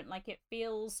different. Like it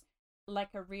feels like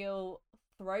a real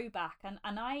throwback. And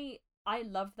I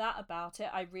love that about it.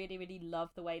 I really, really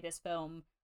love the way this film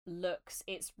looks.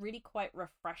 It's really quite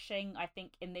refreshing, I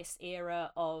think, in this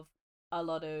era of a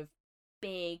lot of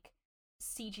big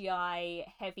CGI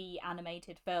heavy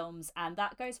animated films, and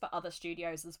that goes for other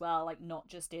studios as well, like not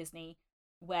just Disney,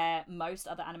 where most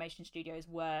other animation studios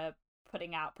were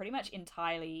putting out pretty much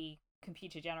entirely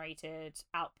computer generated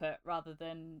output rather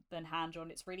than hand drawn.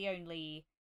 It's really only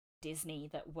Disney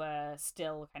that were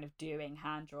still kind of doing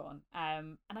hand drawn.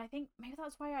 And I think maybe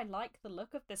that's why I like the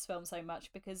look of this film so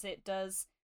much, because it does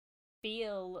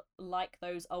feel like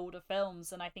those older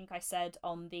films. And I think I said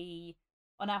on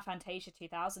our Fantasia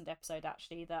 2000 episode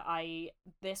actually that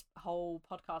this whole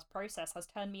podcast process has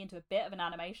turned me into a bit of an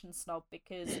animation snob,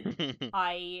 because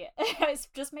I it's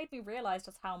just made me realize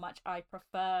just how much I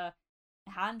prefer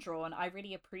hand drawn. I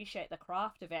really appreciate the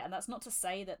craft of it, and that's not to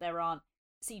say that there aren't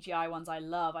CGI ones I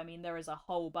love. I mean, there is a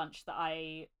whole bunch that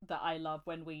I love.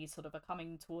 When we sort of are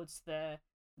coming towards the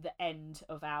end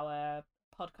of our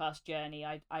podcast journey,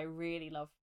 I really love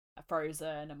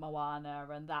Frozen and Moana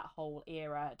and that whole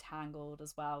era. Tangled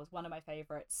as well is one of my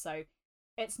favorites. So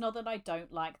it's not that I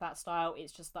don't like that style,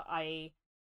 it's just that I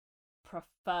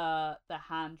prefer the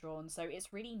hand drawn. So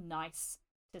it's really nice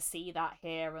to see that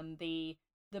here. And the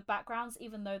backgrounds,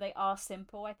 even though they are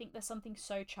simple, I think there's something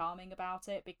so charming about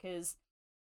it, because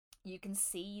you can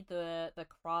see the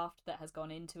craft that has gone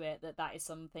into it, that is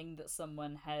something that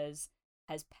someone has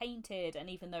painted. And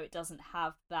even though it doesn't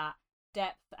have that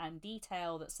depth and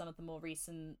detail that some of the more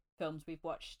recent films we've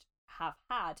watched have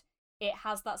had, it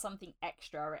has that something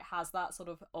extra. It has that sort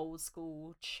of old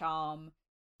school charm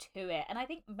to it. And I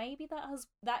think maybe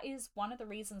that is one of the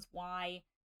reasons why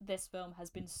this film has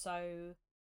been so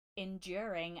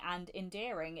enduring and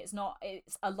endearing. It's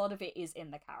a lot of it is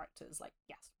in the characters. Like,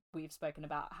 yes, we've spoken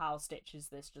about how Stitch is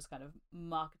this just kind of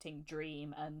marketing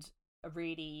dream and a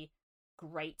really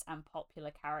great and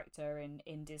popular character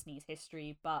in Disney's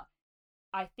history, but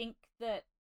I think that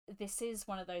this is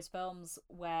one of those films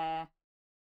where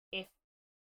if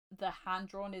the hand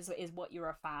drawn is what you're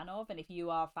a fan of, and if you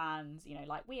are fans,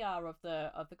 like we are of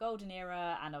the golden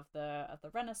era and of the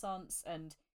Renaissance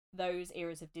and those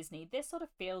eras of Disney, this sort of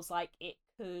feels like it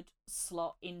could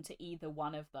slot into either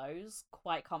one of those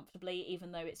quite comfortably,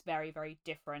 even though it's very, very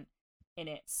different in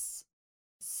its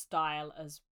style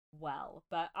as well.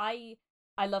 But I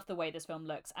love the way this film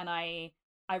looks, and I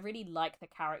really like the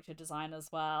character design as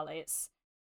well.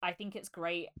 I think it's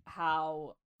great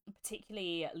how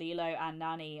particularly Lilo and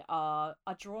Nani are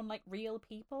drawn like real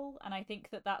people, and I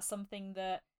think that that's something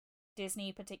that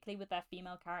Disney, particularly with their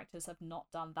female characters, have not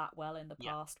done that well in the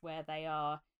Yeah. past, where they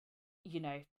are,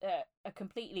 a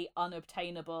completely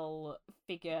unobtainable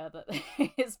figure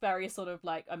that is very sort of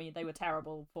like, I mean, they were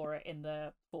terrible for it in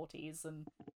the 40s and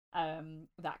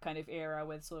that kind of era,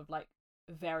 with sort of like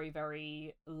very,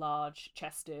 very large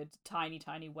chested, tiny,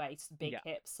 tiny waist, big Yeah.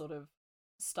 hips sort of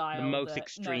The style. most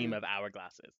extreme of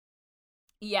hourglasses.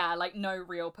 Yeah, like no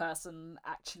real person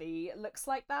actually looks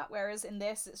like that. Whereas in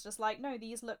this, it's just like, no,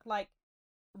 these look like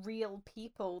real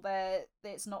people.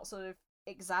 It's not sort of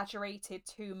exaggerated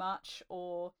too much,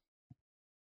 or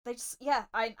they just, yeah.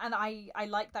 I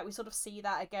like that we sort of see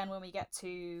that again when we get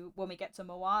to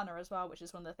Moana as well, which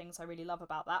is one of the things I really love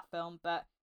about that film. But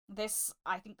this,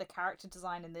 I think the character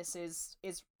design in this is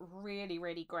really,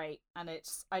 really great, and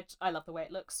I love the way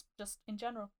it looks just in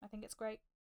general. I think it's great.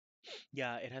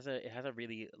 Yeah, it has a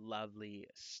really lovely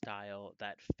style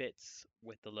that fits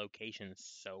with the locations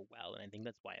so well, and I think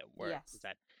that's why it works. Is Yes.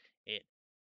 that it?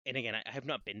 And again, I have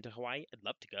not been to Hawaii. I'd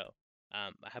love to go.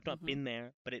 I have not Mhm. been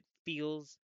there, but it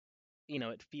feels,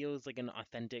 it feels like an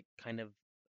authentic kind of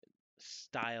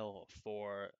style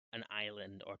for an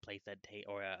island or place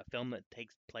or a film that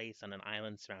takes place on an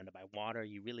island surrounded by water.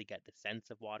 You really get the sense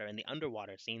of water, and the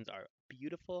underwater scenes are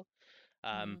beautiful.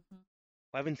 Um, Mhm.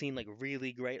 I haven't seen like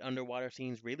really great underwater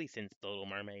scenes really since The Little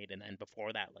Mermaid, and then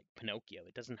before that, like Pinocchio.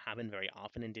 It doesn't happen very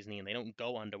often in Disney, and they don't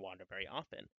go underwater very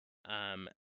often. Um,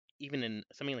 Even in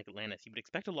something like Atlantis, you would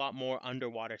expect a lot more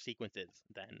underwater sequences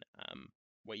than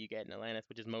what you get in Atlantis,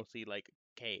 which is mostly like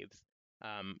caves.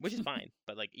 Which is fine,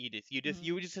 but like you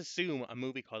Mhm. would just assume a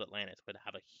movie called Atlantis would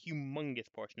have a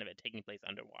humongous portion of it taking place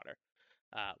underwater,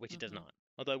 which it does Mhm. not.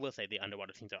 Although I will say the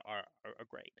underwater scenes are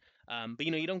great. But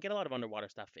you don't get a lot of underwater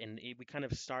stuff, and we kind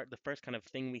of start the first kind of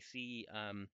thing we see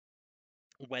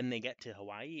when they get to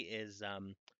Hawaii is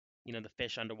the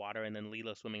fish underwater and then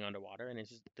Lilo swimming underwater, and it's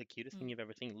just the cutest thing Mhm. you've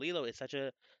ever seen. Lilo is such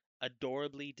a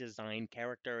adorably designed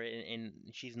character, and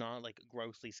she's not like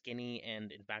grossly skinny,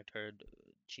 and in fact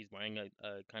she's wearing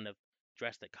a kind of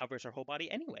dress that covers her whole body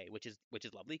anyway, which is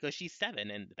lovely because she's 7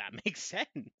 and that makes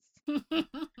sense.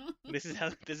 This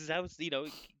is how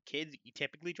kids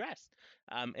typically dress,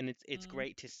 and it's Mm.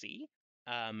 great to see,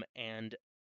 and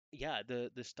yeah,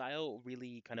 the style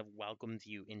really kind of welcomes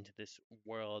you into this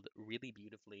world really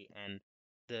beautifully, and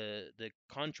the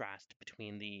contrast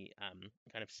between the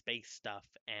kind of space stuff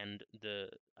and the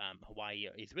Hawaii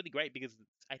is really great because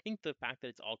I think the fact that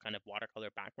it's all kind of watercolor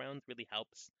backgrounds really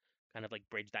helps kind of like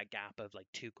bridge that gap of like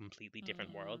two completely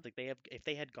different Mm, worlds. Like they have, if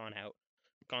they had gone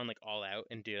like all out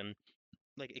and done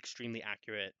like extremely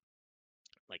accurate,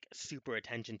 like super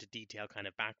attention to detail kind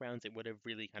of backgrounds, it would have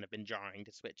really kind of been jarring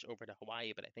to switch over to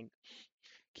Hawaii. But I think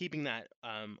keeping that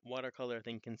watercolor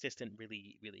thing consistent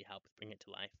really helps bring it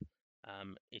to life.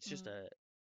 It's just mm,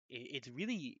 it's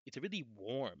a really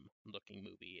warm looking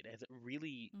movie. It has a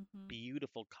really mm-hmm.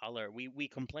 beautiful color. We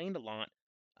complained a lot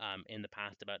in the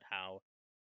past about how,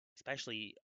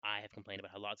 especially I have complained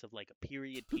about how lots of like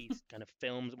period piece kind of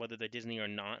films, whether they're Disney or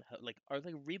not, like are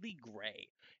like really gray.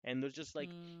 And there's just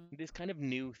like Mm, this kind of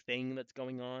new thing that's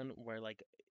going on where like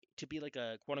to be like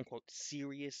a quote unquote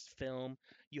serious film,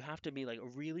 you have to be like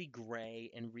really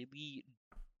gray and really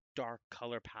dark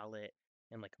color palette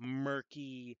and like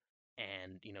murky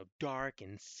and dark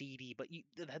and seedy, but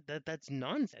that's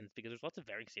nonsense because there's lots of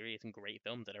very serious and great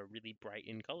films that are really bright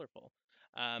and colorful.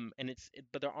 And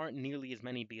but there aren't nearly as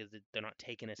many because they're not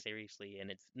taken as seriously, and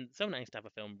it's so nice to have a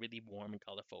film really warm and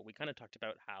colorful. We kind of talked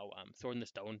about how Sword in the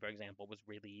Stone, for example, was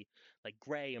really like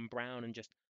gray and brown and just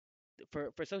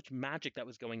for such magic that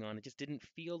was going on, it just didn't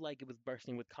feel like it was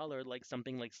bursting with color like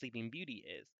something like Sleeping Beauty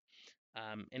is.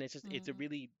 And it's a mm,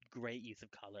 really great use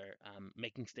of color.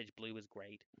 Making Stitch blue is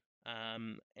great.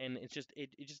 And it just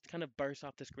kind of bursts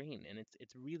off the screen, and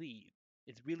it's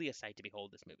really a sight to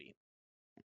behold, this movie.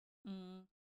 mm.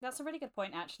 That's a really good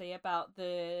point, actually, about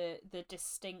the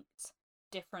distinct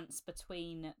difference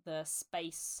between the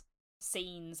space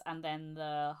scenes and then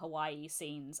the Hawaii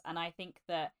scenes. And I think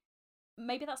that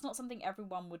maybe that's not something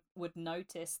everyone would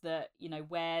notice, that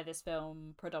where this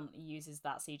film predominantly uses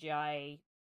that CGI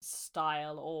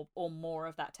style or more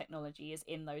of that technology is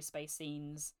in those space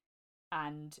scenes,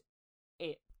 and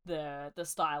it the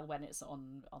style when it's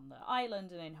on the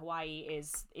island and in Hawaii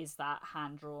is that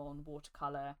hand drawn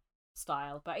watercolor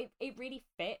style. But it really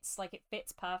fits, like it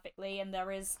fits perfectly, and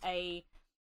there is a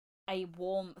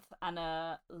warmth and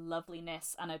a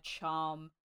loveliness and a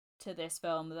charm to this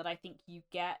film that I think you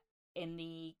get in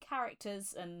the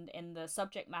characters and in the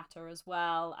subject matter as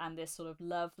well, and this sort of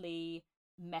lovely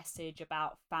message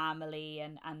about family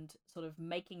and sort of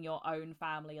making your own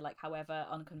family, like however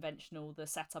unconventional the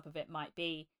setup of it might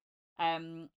be.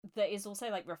 That is also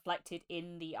like reflected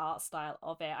in the art style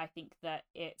of it. I think that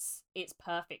it's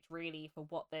perfect really for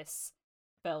what this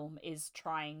film is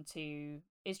trying to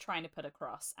put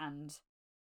across. And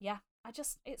yeah, I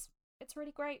just it's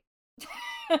really great.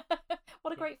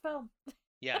 What a Yeah, great film.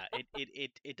 yeah,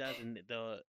 it does, and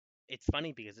it's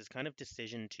funny because this kind of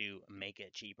decision to make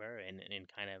it cheaper and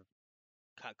kind of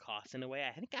cut costs in a way,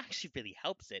 I think actually really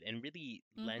helps it and really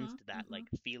lends Mhm. to that like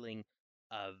Mhm. feeling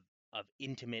of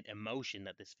intimate emotion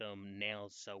that this film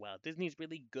nails so well. Disney's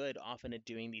really good often at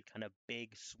doing these kind of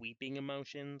big sweeping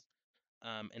emotions,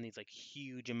 and these like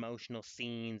huge emotional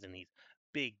scenes and these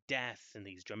big deaths and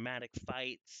these dramatic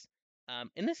fights.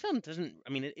 And this film doesn't. I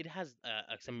mean, it has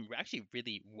some actually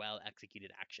really well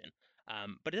executed action,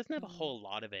 but it doesn't have a Mm. whole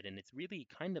lot of it, and it's really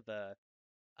kind of uh,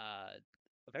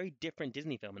 a very different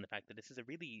Disney film in the fact that this is a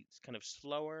really kind of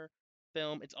slower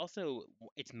film. It's also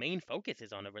its main focus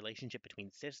is on a relationship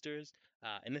between sisters,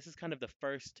 and this is kind of the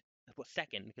first, well,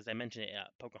 second, because I mentioned it,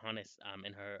 Pocahontas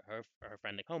and her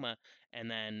friend Nakoma, and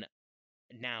then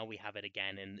now we have it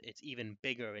again, and it's even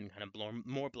bigger and kind of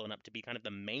more blown up to be kind of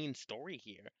the main story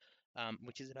here,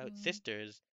 which is about Mm.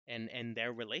 sisters and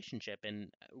their relationship.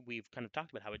 And we've kind of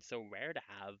talked about how it's so rare to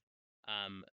have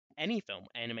um, any film,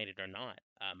 animated or not,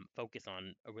 focus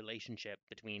on a relationship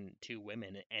between two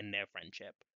women and their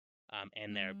friendship,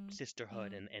 and their Mm.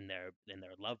 sisterhood Mm. and their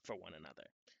love for one another.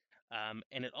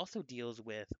 And it also deals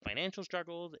with financial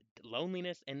struggles,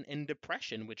 loneliness, and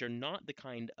depression, which are not the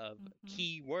kind of Mhm.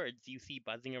 key words you see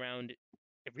buzzing around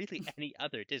really any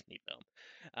other Disney film.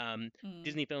 Um, Mm.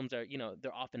 Disney films are,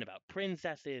 they're often about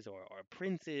princesses or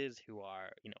princes who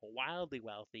are, wildly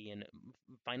wealthy, and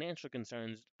financial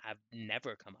concerns have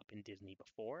never come up in Disney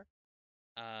before.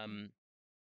 Um,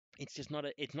 it's not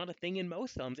a thing in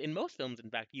most films. In most films, in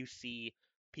fact, you see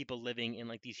people living in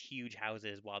like these huge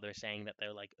houses while they're saying that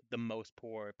they're like the most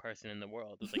poor person in the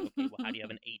world. It's like, okay, well, how do you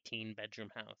have an 18 bedroom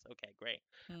house? Okay, great.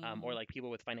 Or Mm. like people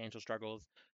with financial struggles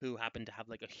who happen to have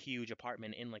like a huge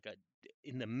apartment in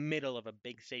in the middle of a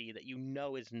big city that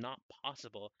is not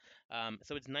possible.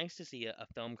 So it's nice to see a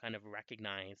film kind of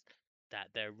recognize that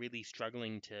they're really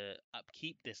struggling to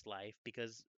upkeep this life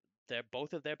because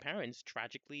both of their parents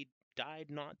tragically died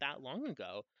not that long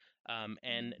ago.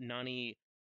 And Nani,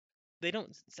 I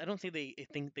don't say they I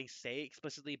think they say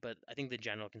explicitly, but I think the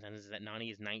general consensus is that Nani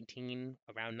is 19,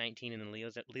 around 19, and then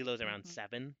Lilo's around Mm-hmm.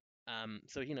 7.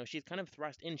 So she's kind of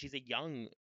thrust in. She's a young,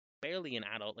 barely an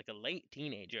adult, like a late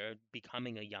teenager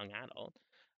becoming a young adult.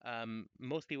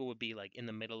 Most people would be like in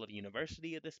the middle of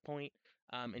university at this point.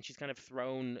 And she's kind of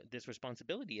thrown this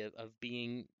responsibility of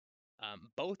being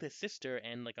both a sister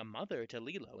and like a mother to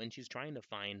Lilo, and she's trying to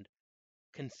find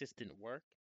consistent work,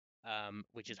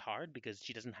 which is hard because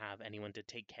she doesn't have anyone to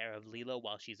take care of Lilo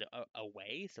while she's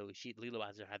away. So Lilo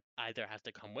either has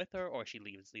to come with her, or she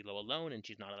leaves Lilo alone, and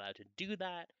she's not allowed to do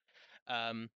that.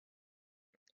 Um,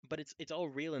 but it's all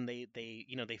real, and they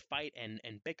fight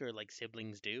and bicker like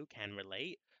siblings do, can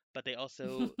relate, but they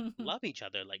also love each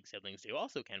other like siblings do,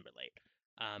 also can relate.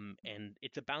 And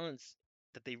it's a balance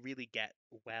that they really get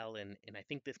well, and I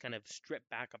think this kind of stripped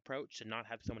back approach to not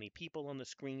have so many people on the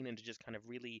screen and to just kind of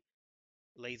really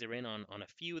laser in on a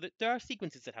few. That there are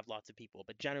sequences that have lots of people,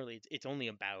 but generally it's only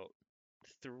about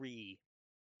 3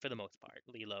 for the most part: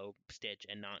 Lilo, Stitch,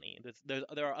 and Nani.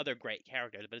 There are other great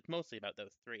characters, but it's mostly about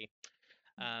those 3.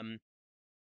 Um,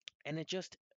 and it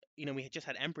just we had just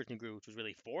had Emperor's New Groove, which was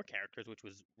really 4 characters, which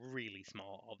was really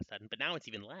small all of a sudden, but now it's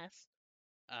even less.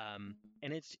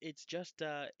 And it's just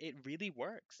it really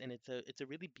works, and it's a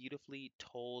really beautifully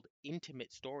told,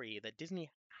 intimate story that Disney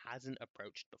hasn't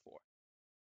approached before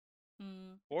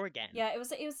Mm. or again. Yeah, it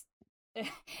was it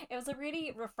was a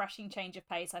really refreshing change of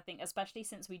pace, I think, especially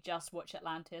since we just watched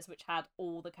Atlantis, which had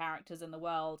all the characters in the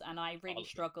world, and I All really of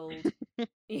struggled. them.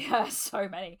 Yeah, so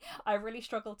many. I really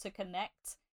struggled to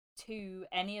connect to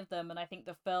any of them, and I think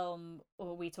the film,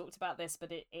 well, we talked about this,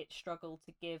 but it struggled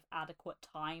to give adequate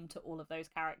time to all of those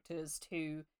characters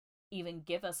to even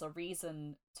give us a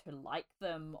reason to like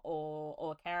them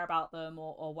or care about them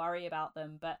or worry about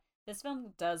them. But this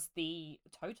film does the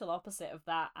total opposite of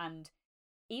that, and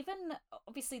even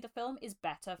obviously the film is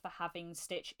better for having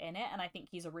Stitch in it, and I think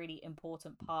he's a really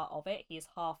important part of it. He's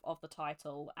half of the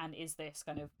title and is this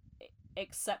kind of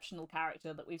exceptional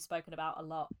character that we've spoken about a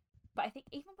lot. But I think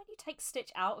even when you take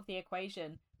Stitch out of the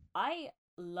equation, I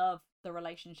love the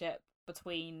relationship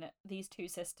between these two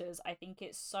sisters. I think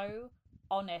it's so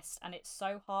honest and it's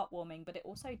so heartwarming, but it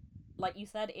also, like you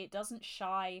said, it doesn't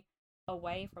shy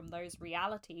away from those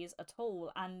realities at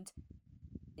all. And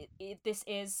this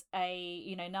is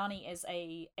Nani is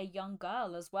a young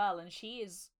girl as well, and she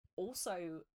is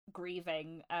also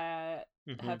grieving her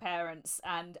Hmm. parents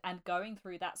and going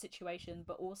through that situation,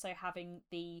 but also having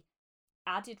the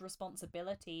added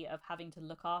responsibility of having to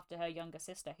look after her younger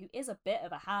sister, who is a bit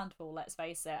of a handful, let's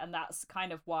face it. And that's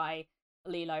kind of why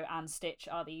Lilo and Stitch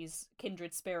are these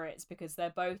kindred spirits, because they're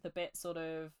both a bit sort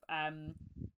of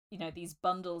these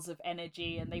bundles of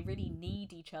energy, and they really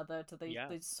need each other to Yeah.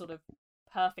 those sort of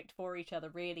perfect for each other,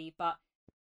 really. But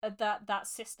that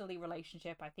sisterly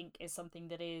relationship, I think, is something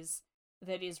that is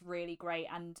really great.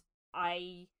 And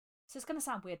I so it's going to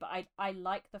sound weird, but I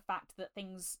like the fact that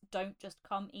things don't just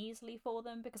come easily for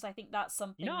them, because I think that's No,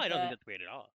 something I don't think that, that's weird at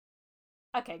all.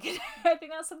 okay, I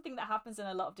think that's something that happens in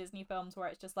a lot of Disney films, where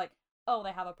it's just like, oh,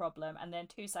 they have a problem, and then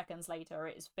 2 seconds later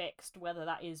it is fixed, whether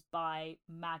that is by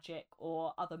magic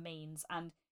or other means.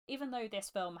 And even though this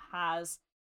film has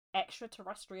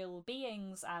extraterrestrial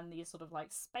beings and these sort of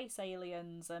like space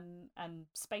aliens and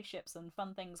spaceships and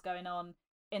fun things going on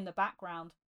in the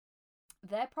background,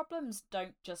 their problems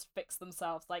don't just fix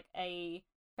themselves. Like, a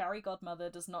fairy godmother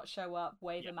does not show up,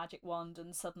 wave Yeah. a magic wand,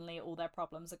 and suddenly all their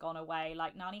problems are gone away.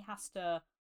 Like, Nani has to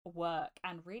work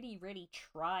and really, really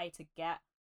try to get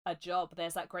a job.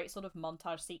 There's that great sort of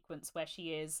montage sequence where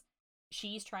she's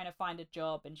trying to find a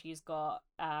job, and she's got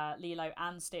Lilo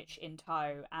and Stitch in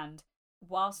tow, and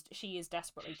whilst she is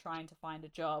desperately trying to find a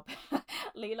job,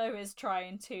 Lilo is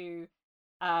trying to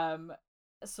um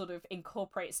sort of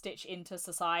incorporate Stitch into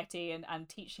society and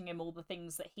teaching him all the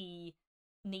things that he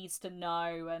needs to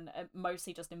know, and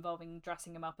mostly just involving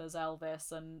dressing him up as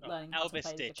Elvis and Oh, learning how to Elvis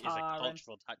play the Stitch is a guitar. And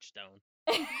cultural touchstone.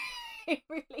 it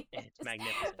really It's is.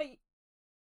 magnificent. But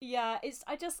yeah, it's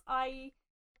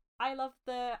I love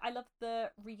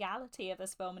the reality of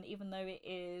this film, and even though it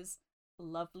is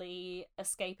lovely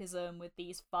escapism with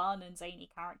these fun and zany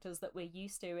characters that we're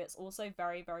used to, it's also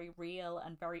very, very real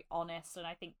and very honest. And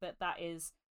I think that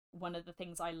is one of the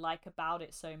things I like about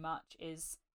it so much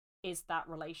is that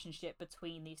relationship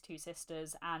between these two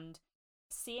sisters, and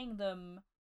seeing them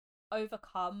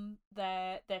overcome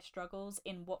their struggles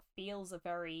in what feels a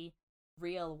very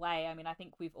real way. I mean, I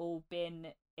think we've all been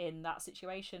in that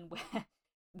situation where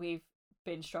we've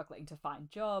been struggling to find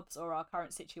jobs, or our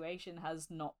current situation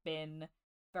has not been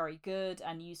very good,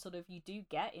 and you do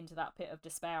get into that pit of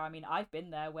despair. I mean, I've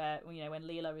been there where, when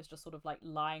Lilo is just sort of like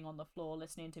lying on the floor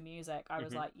listening to music, I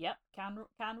was Hmm. like, yep, can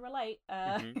relate.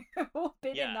 Hmm. All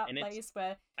been in Yeah, that and place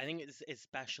where, I think it's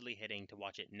especially hitting to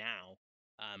watch it now,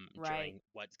 right. during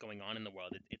what's going on in the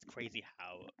world. It's crazy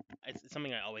how it's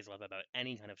something I always love about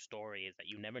any kind of story is that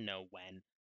you never know when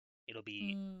it'll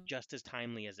be Mm, just as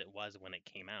timely as it was when it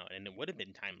came out, and it would have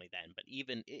been timely then, but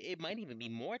even it might even be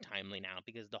more timely now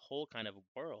because the whole kind of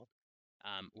world,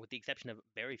 with the exception of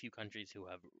very few countries who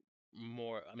have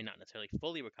more, I mean, not necessarily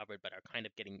fully recovered, but are kind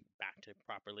of getting back to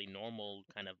properly normal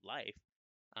kind of life.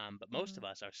 But most of mm,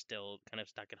 us are still kind of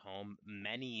stuck at home.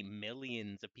 Many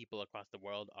millions of people across the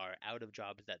world are out of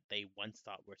jobs that they once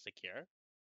thought were secure.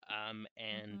 And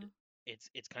mm-hmm, it's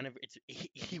kind of it's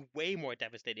way more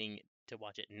devastating to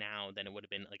watch it now than it would have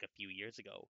been like a few years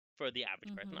ago for the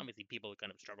average person. mm-hmm, Obviously, people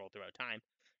kind of struggle throughout time,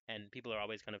 and people are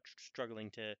always kind of struggling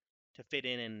to fit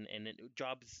in,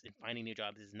 jobs and finding new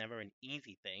jobs is never an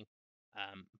easy thing.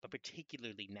 But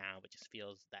particularly now, it just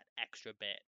feels that extra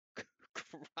bit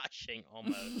crushing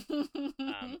almost,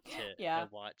 to yeah.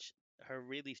 watch her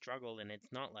really struggle. And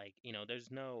it's not like,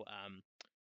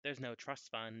 there's no trust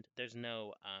fund, there's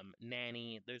no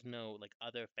nanny, there's no like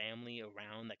other family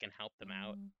around that can help them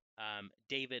out. Mm,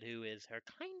 David, who is her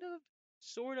kind of,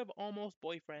 sort of, almost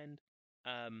boyfriend,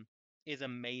 um, is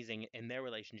amazing, and their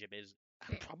relationship is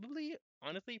probably,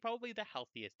 honestly, probably the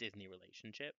healthiest Disney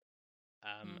relationship.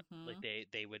 Like mm-hmm,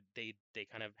 they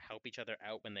kind of help each other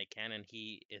out when they can, and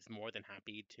he is more than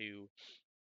happy to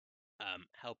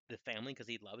help the family because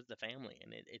he loves the family,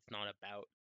 and it's not about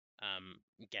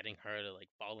getting her to like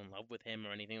fall in love with him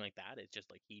or anything like that. It's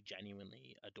just like he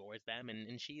genuinely adores them,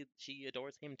 and she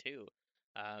adores him too.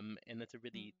 And that's a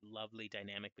mm, really lovely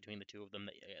dynamic between the two of them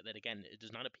that again, it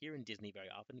does not appear in Disney very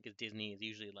often because Disney is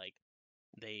usually like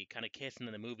they kind of kiss and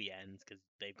then the movie ends because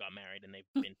they've got married and they've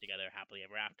been together happily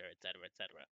ever after, etc.,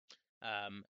 etc.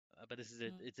 But this is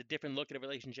mm, it's a different look at a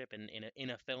relationship, and in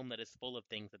a film that is full of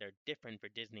things that are different for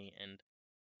Disney. And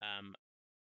um,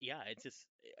 yeah, it's just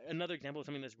another example of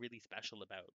something that's really special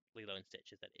about Lilo and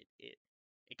Stitch is that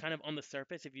it kind of, on the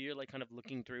surface, if you're like kind of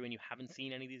looking through and you haven't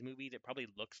seen any of these movies, it probably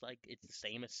looks like it's the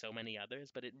same as so many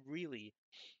others, but it really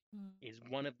mm, is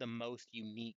one of the most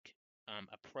unique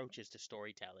approaches to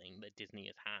storytelling that Disney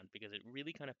has had, because it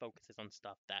really kind of focuses on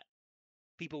stuff that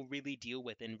people really deal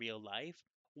with in real life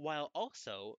while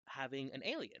also having an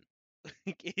alien.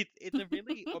 It's a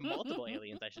really, or multiple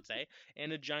aliens, I should say,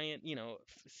 and a giant,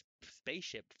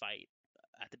 spaceship fight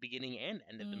at the beginning and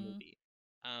end of the mm. movie.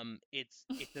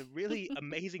 It's a really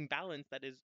amazing balance that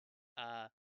is uh,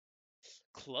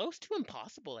 close to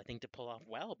impossible, I think, to pull off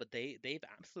well, but they've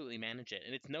absolutely managed it,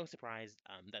 and it's no surprise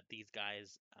that these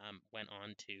guys went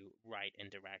on to write and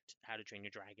direct How to Train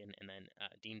Your Dragon, and then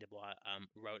Dean DeBlois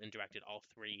wrote and directed all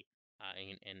three,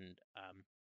 and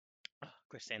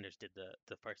Chris Sanders did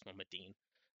the first one with Dean.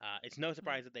 It's no Mm,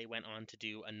 surprise that they went on to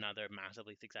do another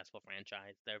massively successful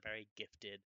franchise. They're very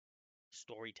gifted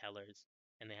storytellers,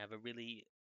 and they have a really,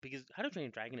 because How to Train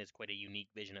Your Dragon is quite a unique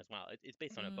vision as well. It's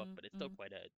based on a book, mm, but it's still mm,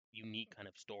 quite a unique kind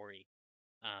of story.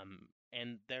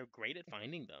 And they're great at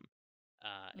finding them,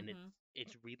 and mm-hmm,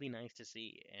 it's really nice to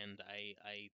see. And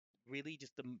I really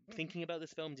just thinking about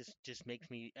this film just makes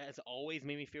me, as always,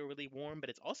 made me feel really warm. But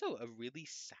it's also a really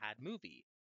sad movie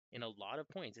in a lot of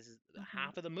points. This is mm-hmm,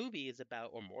 half of the movie is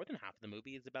about, or more than half of the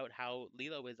movie is about how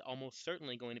Lilo is almost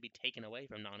certainly going to be taken away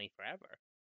from Nani forever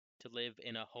to live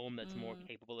in a home that's more mm,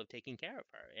 capable of taking care of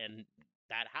her, and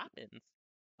that happens.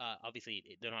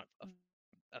 Obviously, they're not mm,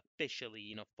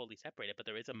 officially, fully separated, but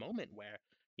there is a moment where,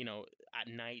 at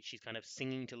night she's kind of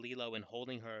singing to Lilo and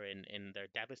holding her, and they're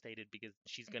devastated because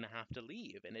she's gonna have to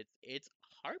leave, and it's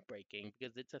heartbreaking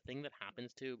because it's a thing that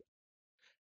happens to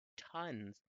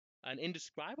tons, an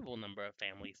indescribable number of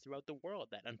families throughout the world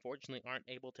that unfortunately aren't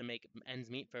able to make ends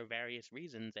meet for various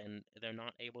reasons, and they're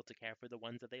not able to care for the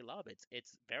ones that they love.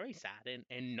 It's very sad,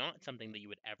 and not something that you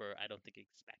would ever, I don't think,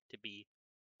 expect to be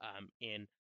in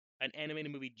an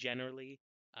animated movie generally,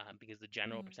 because the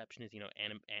general mm, perception is,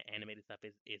 animated stuff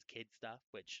is kid stuff,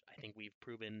 which I think we've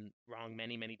proven wrong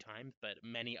many, many times. But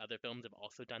many other films have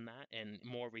also done that, and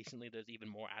more recently, there's even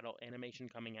more adult animation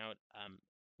coming out,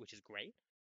 which is great.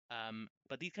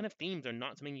 But these kind of themes are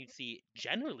not something you'd see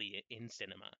generally in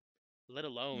cinema, let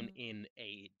alone mm, in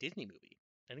a Disney movie.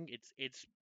 I think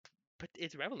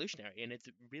it's revolutionary, and it's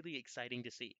really exciting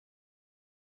to see.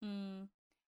 mm.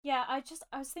 Yeah, I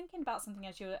was thinking about something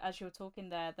as you were talking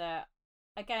there that,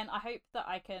 again, I hope that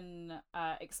I can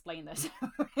explain this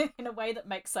in a way that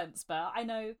makes sense, but I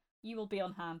know you will be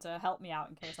on hand to help me out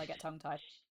in case I get tongue tied.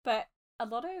 But a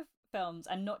lot of films,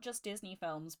 and not just Disney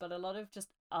films, but a lot of just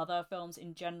other films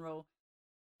in general,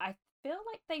 I feel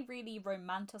like they really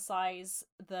romanticize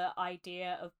the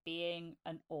idea of being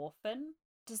an orphan.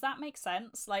 Does that make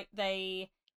sense? Like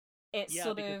it's Yeah,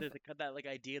 sort because of there's that like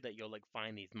idea that you'll like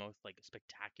find these most like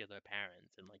spectacular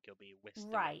parents and like you'll be whisked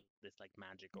away right. to this like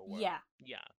magical world. Yeah,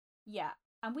 Yeah. yeah.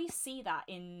 And we see that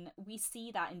in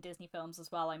Disney films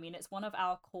as well. I mean, it's one of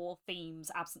our core themes,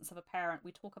 absence of a parent.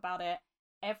 We talk about it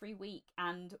every week,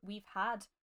 and we've had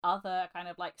other kind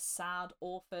of like sad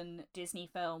orphan Disney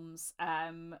films.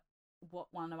 What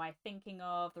one am I thinking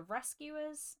of? The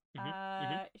Rescuers. Mhm.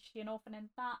 Mhm. Is she an orphan in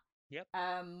that? Yep.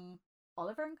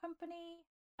 Oliver and Company,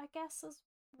 I guess, as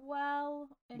well.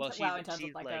 Well, In terms of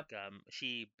she's like a like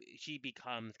she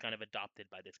becomes kind of adopted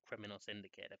by this criminal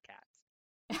syndicate of cats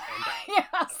and dogs. yeah,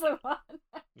 that's Okay. the one.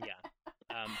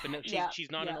 Yeah. But no, yeah, she's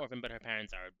not an yeah. orphan, but her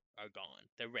parents are gone.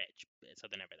 They're rich, so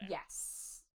they're never there.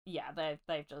 Yes. Yeah,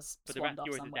 they've just But The swarmed off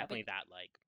Rescuers is somewhere. But definitely that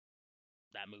like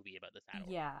that movie about the sad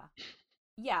orphan. yeah.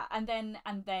 Yeah, and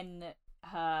then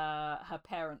her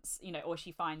parents, or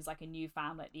she finds like a new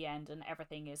family at the end and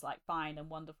everything is like fine and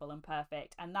wonderful and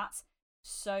perfect. And that's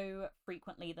so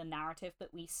frequently the narrative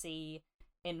that we see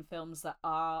in films that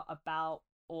are about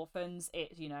orphans.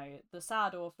 It, the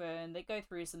sad orphan, they go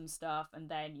through some stuff and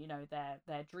then,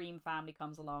 their dream family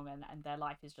comes along and their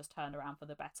life is just turned around for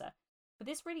the better. But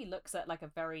this really looks at like a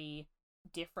very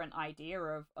different idea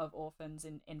of orphans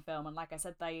in film. And like I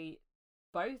said, they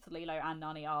both Lilo and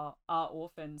Nani are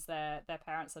orphans. Their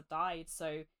parents have died,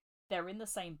 so they're in the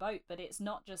same boat. But it's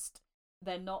not just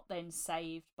they're not then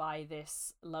saved by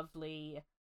this lovely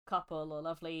couple or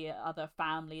lovely other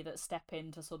family that step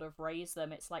in to sort of raise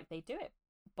them. It's like they do it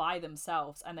by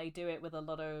themselves, and they do it with a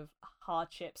lot of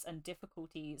hardships and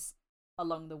difficulties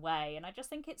along the way. And I just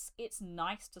think it's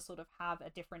nice to sort of have a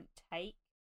different take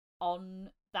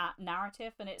on that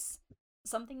narrative, and it's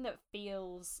something that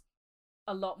feels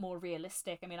a lot more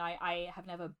realistic. I mean, I have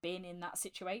never been in that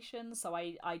situation, so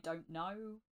I don't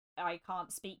know. I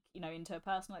can't speak, into a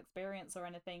personal experience or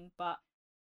anything, but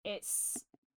it's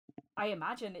I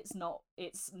imagine it's not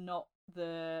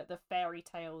the fairy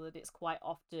tale that it's quite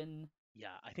often Yeah,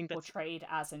 I think portrayed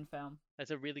as in film.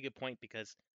 that's a really good point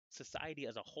because society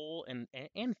as a whole and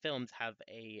films have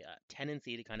a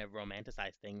tendency to kind of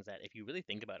romanticize things that, if you really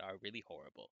think about, are really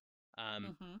horrible.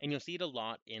 Mhm. And you'll see it a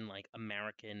lot in like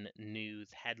American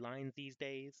news headlines these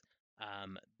days.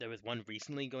 There was one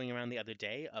recently going around the other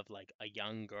day of like a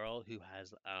young girl who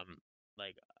has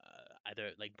like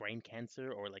either like brain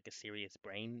cancer or like a serious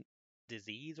brain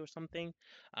disease or something,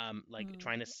 like Mm.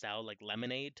 trying to sell like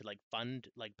lemonade to like fund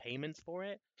like payments for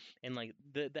it, and like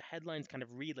the headlines kind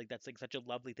of read like that's like such a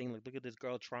lovely thing, like look at this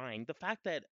girl trying. The fact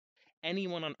that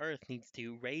anyone on earth needs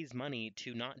to raise money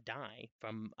to not die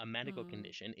from a medical Mm.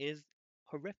 condition is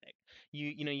horrific.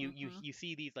 Mhm. You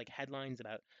see these like headlines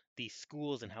about these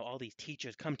schools and how all these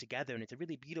teachers come together, and it's a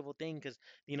really beautiful thing because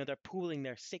they're pooling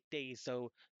their sick days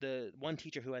so the one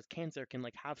teacher who has cancer can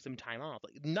like have some time off.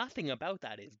 Like nothing about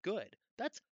that is good.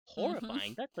 That's Mhm.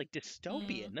 horrifying. That's like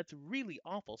dystopian. Mm. That's really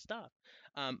awful stuff.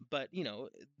 But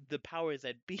the powers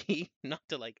that be, not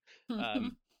to like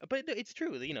um but it's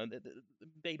true,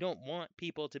 they don't want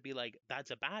people to be like, that's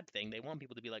a bad thing. They want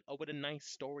people to be like, oh, what a nice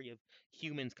story of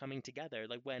humans coming together.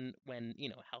 Like when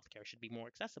healthcare should be more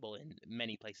accessible in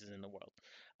many places in the world.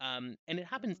 And it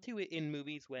happens Mm. too in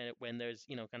movies when there's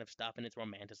kind of stuff and it's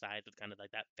romanticized with kind of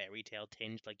like that fairy tale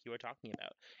tinge, like you were talking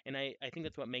about. And I think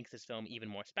that's what makes this film even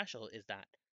more special is that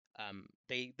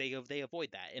they avoid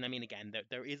that. And I mean, again,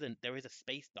 there is a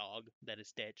space dog that is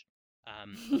Stitch,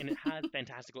 and it has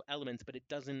fantastical elements, but it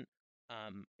doesn't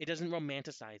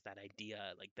romanticize that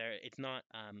idea. Like it's not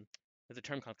there's a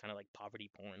term called kind of like poverty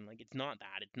porn. Like it's not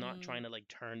that. It's not Mm. trying to like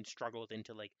turn struggles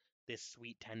into like this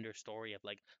sweet tender story of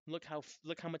like look how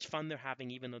much fun they're having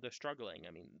even though they're struggling.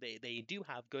 I mean, they do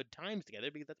have good times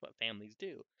together because that's what families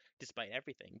do despite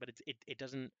everything. But it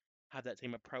doesn't have that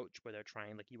same approach where they're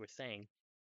trying, like you were saying,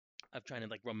 of trying to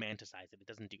like romanticize it. It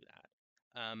doesn't do that.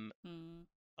 Mm.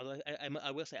 Although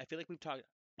I will say, I feel like we've talked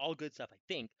all good stuff, I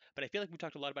think, but I feel like we've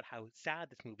talked a lot about how sad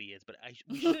this movie is. But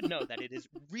we should know that it is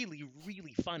really,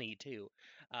 really funny too,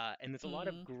 and there's a lot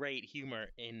of mm. great humor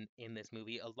in this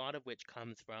movie. A lot of which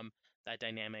comes from that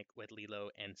dynamic with Lilo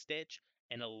and Stitch,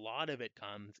 and a lot of it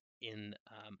comes in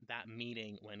that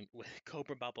meeting when with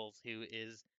Cobra Bubbles, who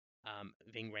is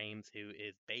Ving Rhames, who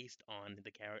is based on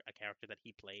a character that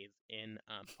he plays in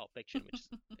Pulp Fiction, which is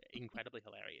incredibly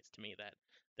hilarious to me that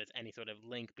there's any sort of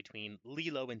link between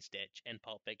Lilo and Stitch and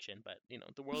Pulp Fiction. But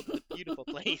the world is a beautiful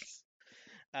place.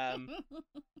 Um,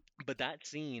 but that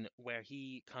scene where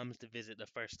he comes to visit the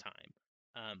first time,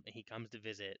 he comes to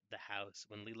visit the house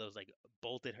when Lilo's like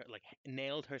bolted her, like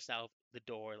nailed herself the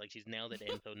door, like she's nailed it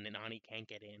in so Nani can't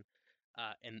get in.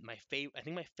 And I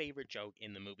think my favorite joke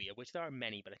in the movie, of which there are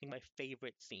many, but I think my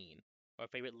favorite scene or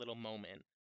favorite little moment,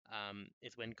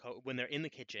 is when they're in the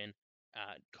kitchen,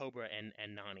 Cobra and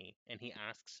Nani, and he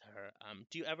asks her,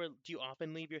 do you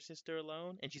often leave your sister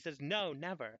alone? And she says, no,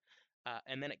 never.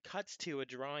 And then it cuts to a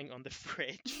drawing on the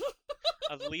fridge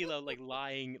of Lilo like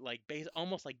lying like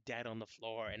almost like dead on the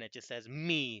floor, and it just says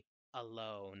me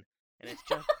alone, and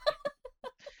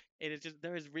it is just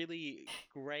there is really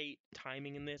great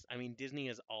timing in this. I mean, Disney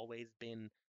has always been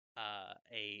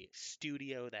a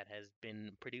studio that has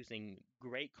been producing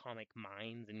great comic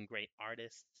minds and great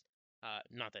artists.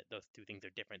 Not that those two things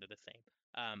are different; they're the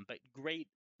same. But great,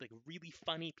 like really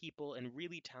funny people and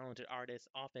really talented artists,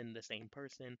 often the same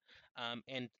person.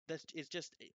 And this is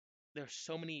just there's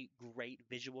so many great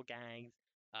visual gags,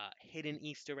 hidden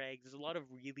Easter eggs. There's a lot of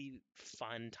really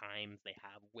fun times they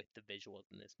have with the visuals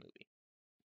in this movie.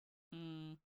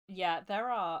 Mm. Yeah, there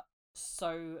are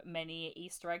so many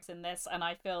Easter eggs in this, and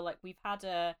I feel like we've had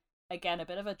a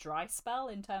bit of a dry spell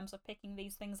in terms of picking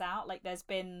these things out. Like there's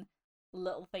been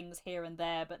little things here and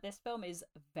there, but this film is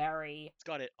very It's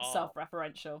got it all.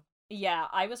 self-referential. Yeah,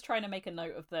 I was trying to make a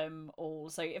note of them all,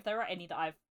 so if there are any that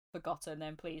I've forgotten,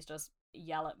 then please just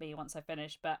yell at me once I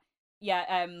finish. But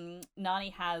yeah, Nani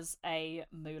has a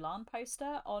Mulan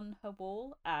poster on her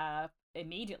wall.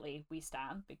 Immediately we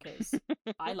stand because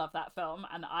I love that film,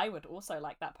 and I would also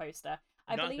like that poster.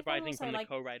 I Not believe there's surprising also from the like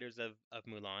co-writers of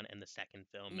Mulan and the second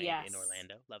film made in yes,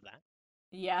 Orlando. Love that.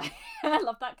 yeah, I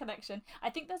love that connection. I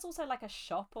think there's also like a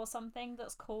shop or something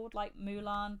that's called like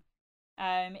Mulan,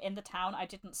 in the town. I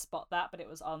didn't spot that, but it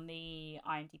was on the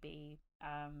IMDb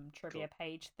trivia Cool.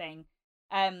 page thing.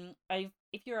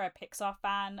 If you're a Pixar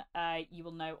fan, you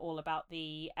will know all about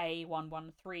the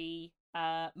A113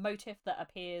 motif that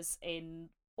appears in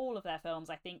all of their films.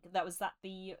 I think that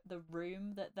the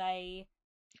room that they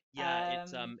Yeah,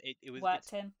 um it was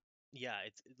worked in.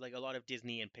 it's like a lot of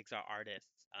Disney and Pixar artists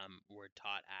were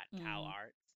taught at Cal Mm,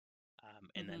 Arts.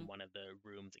 And then mm-hmm. one of the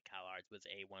rooms at Cal Arts was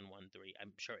A113.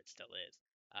 I'm sure it still is.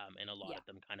 And a lot Yeah. of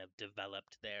them kind of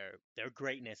developed their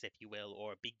greatness, if you will,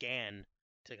 or began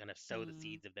to kind of sow the Mm,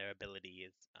 seeds of their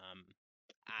abilities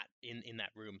at in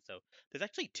that room. So there's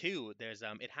actually two. There's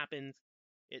it happens.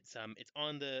 It's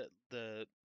on the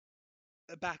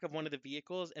back of one of the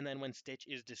vehicles, and then when Stitch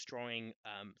is destroying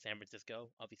San Francisco,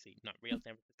 obviously not real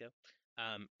San Francisco,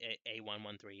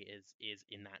 A113 is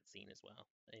in that scene as well,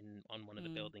 in on one of the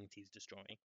mm, buildings he's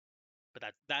destroying.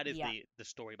 But that is yeah. the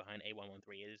story behind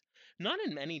A113. It is not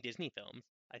in many Disney films.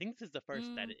 I think this is the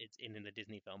first that Mm. it's in the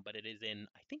Disney film, but it is in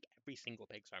I think every single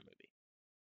Pixar movie.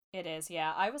 It is,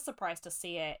 yeah. I was surprised to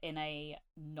see it in a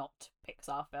not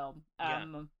Pixar film. Yeah,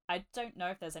 I don't know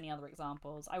if there's any other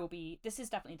examples. This is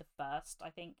definitely the first, I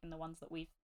think, in the ones that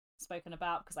we've spoken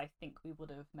about, because I think we would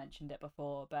have mentioned it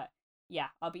before, but yeah,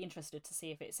 I'll be interested to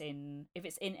see if it's in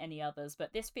any others,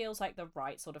 but this feels like the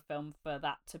right sort of film for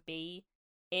that to be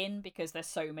in because there's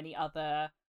so many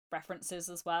other references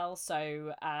as well.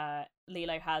 So,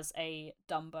 Lilo has a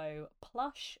Dumbo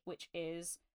plush, which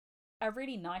is a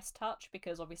really nice touch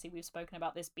because obviously we've spoken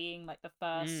about this being like the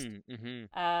first mm-hmm.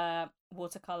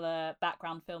 watercolor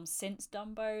background film since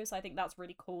Dumbo's. I think that's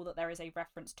really cool that there is a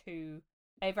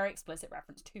very explicit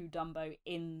reference to Dumbo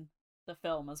in the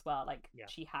film as well. Like Yeah,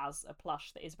 she has a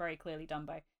plush that is very clearly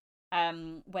Dumbo.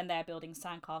 When they're building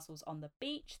sandcastles on the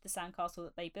beach, the sandcastle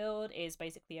that they build is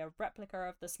basically a replica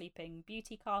of the Sleeping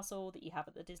Beauty castle that you have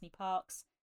at the Disney parks.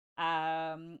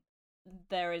 Um,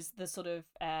 there is the sort of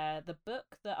the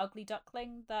book, The Ugly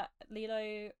Duckling, that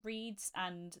Lilo reads,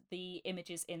 and the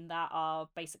images in that are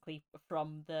basically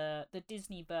from the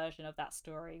Disney version of that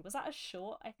story. Was that a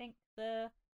short? I think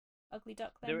the Ugly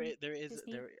Duckling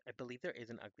Disney. I believe there is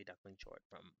an Ugly Duckling short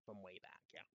from way back.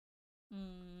 Yeah.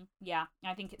 Yeah,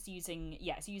 I think it's using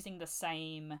the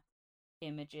same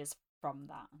images from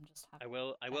that. I'm just having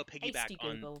I a will piggyback hasty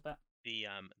on Google, but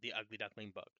the Ugly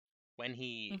Duckling book. When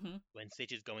hmm when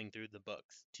Stitch is going through the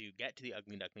books to get to the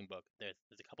Ugly Duckling book, there's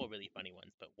a couple really funny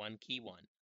ones, but one key one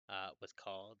was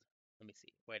called, let me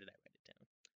see, where did I write it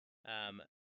down?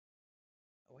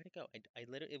 Where'd it go? I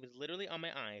literally it was literally on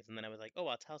my eyes, and then I was like, oh,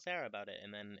 I'll tell Sarah about it,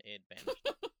 and then it vanished.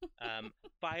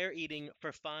 Fire eating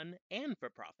for fun and for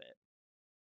profit.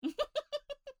 Which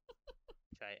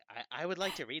I would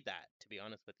like to read that, to be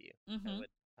honest with you. I hmm would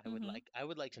hmm I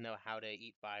would like to know how to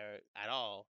eat fire at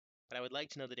all, but I would like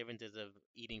to know the differences of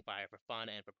eating fire for fun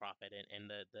and for profit, and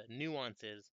the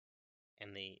nuances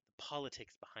and the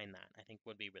politics behind that. I think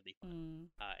would be really fun. mm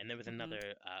And there was hmm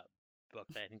another book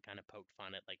that kind of poked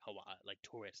fun at like Hawaii, like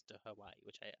tourist to Hawaii,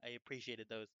 which I appreciated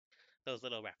those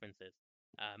little references.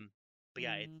 But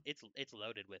yeah, Mm, it's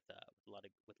loaded with a lot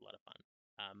of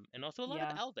fun. And also a lot of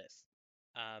yeah. Elvis.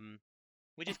 Um,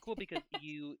 which is cool because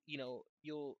you know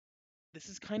you'll this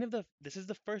is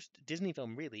the first Disney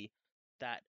film really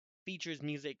that features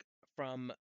music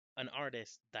from an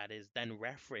artist that is then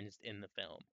referenced in the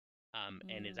film,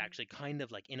 and is Mm, actually kind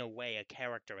of like in a way a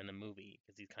character in the movie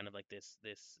because he's kind of like this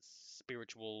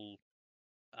spiritual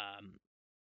um,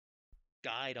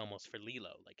 guide almost for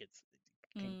Lilo. Like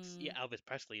yeah, mm, Elvis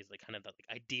Presley is like kind of the like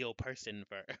ideal person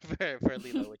for for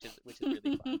Lilo, which is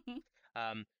really fun.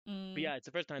 But mm, yeah, it's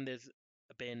the first time there's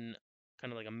been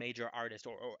kind of like a major artist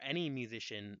or any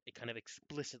musician it kind of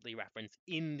explicitly referenced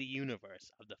in the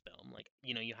universe of the film. Like,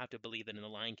 you have to believe that in The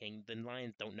Lion King, the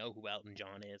lions don't know who Elton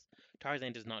John is.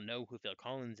 Tarzan does not know who Phil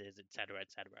Collins is, etc.,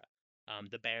 etc.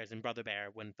 The bears and Brother Bear,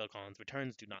 when Phil Collins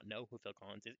returns, do not know who Phil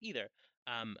Collins is either.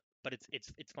 Um, but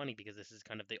it's funny because this is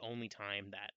kind of the only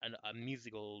time that a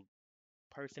musical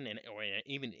person or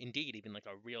even indeed even like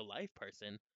a real life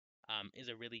person is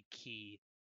a really key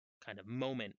kind of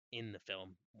moment in the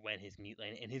film when his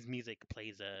music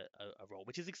plays a role,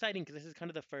 which is exciting because this is kind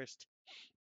of the first.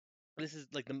 This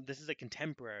is a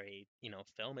contemporary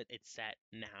film. It's set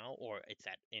now or it's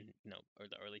set in or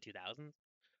the early 2000s,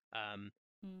 um,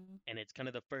 mm, and it's kind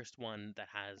of the first one that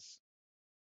has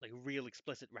like real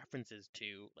explicit references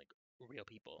to like real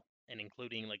people and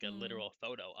including like a mm. literal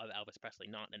photo of Elvis Presley,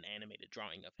 not an animated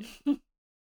drawing of him.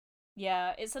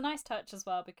 Yeah, it's a nice touch as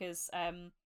well because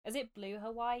is it Blue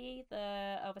Hawaii,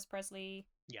 the Elvis Presley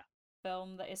Yeah.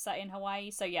 film that is set in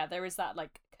Hawaii? So yeah, there is that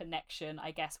like connection,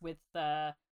 I guess, with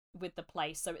the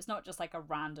place. So it's not just like a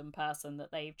random person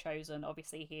that they've chosen.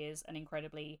 Obviously, he is an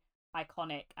incredibly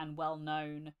iconic and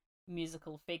well-known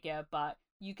musical figure, but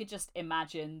you could just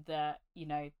imagine that,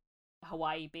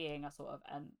 Hawaii being a sort of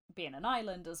being an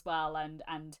island as well,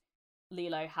 and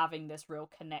Lilo having this real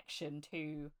connection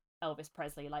to Elvis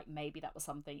Presley. Like maybe that was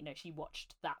something, she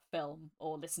watched that film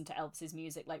or listened to Elvis's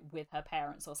music like with her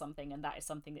parents or something, and that is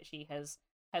something that she has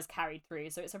carried through.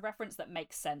 So it's a reference that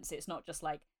makes sense. It's not just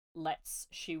like let's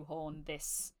shoehorn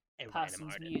this A random person's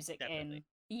artist, music definitely. in.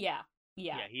 Yeah,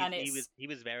 yeah, Yeah, and it's he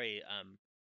was very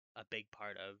a big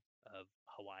part of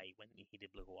Hawaii when he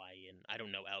did Blue Hawaii. And I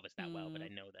don't know Elvis that well, but I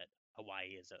mm, know that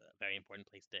Hawaii is a very important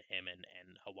place to him and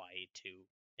Hawaii too,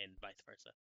 and vice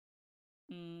versa.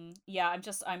 yeah. I'm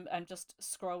just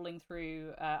scrolling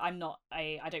through. I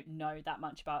don't know that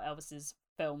much about Elvis's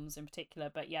films in particular,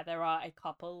 but yeah, there are a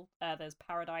couple. There's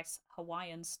Paradise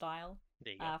Hawaiian Style,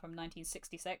 There you go. from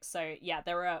 1966. So yeah,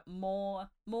 there are more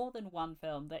than one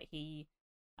film that he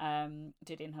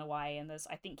did in Hawaii, and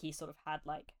I think he sort of had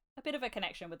like a bit of a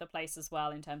connection with the place as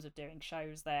well in terms of doing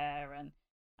shows there, and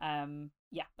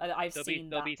yeah, I've seen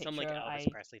There'll that be some like picture. Elvis I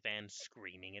Presley fans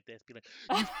screaming at this, be like,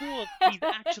 "You fool! He's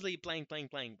actually blank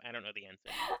blank blank." I don't know the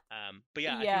answer. But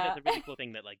yeah, I think Yeah. that's a really cool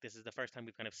thing that like this is the first time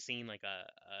we've kind of seen like a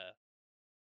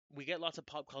we get lots of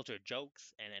pop culture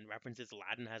jokes and references.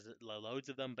 Aladdin has loads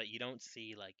of them, but you don't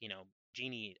see like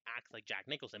Genie acts like Jack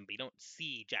Nicholson, but you don't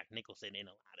see Jack Nicholson in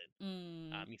Aladdin.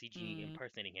 Mm, You see Genie mm.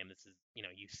 impersonating him. This is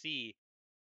you see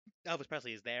Elvis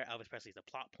Presley is there. Elvis Presley is a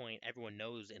plot point. Everyone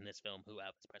knows in this film who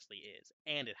Elvis Presley is,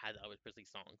 and it has Elvis Presley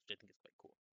songs, which I think is quite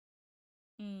cool.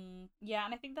 Yeah,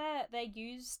 and I think they're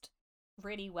used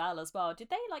really well as well. Did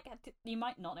they like? You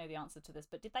might not know the answer to this,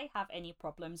 but did they have any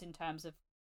problems in terms of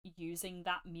using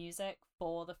that music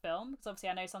for the film? Because obviously,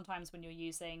 I know sometimes when you're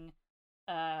using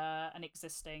an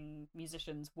existing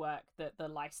musician's work, that the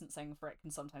licensing for it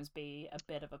can sometimes be a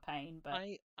bit of a pain. But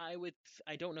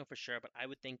I don't know for sure, but I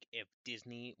would think if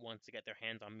Disney wants to get their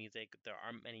hands on music, there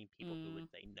aren't many people who would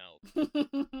mm. say no because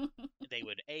they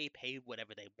would pay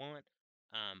whatever they want,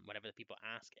 whatever the people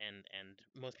ask, and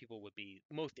most people would be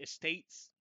most estates.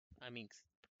 I mean,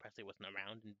 Presley wasn't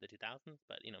around in the 2000s,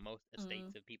 but most Mm,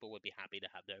 estates of people would be happy to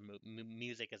have their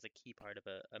music as a key part of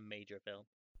a major film.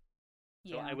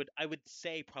 So yeah. I would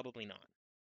say probably not.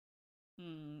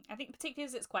 I think particularly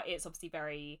as it's obviously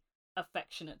very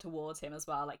affectionate towards him as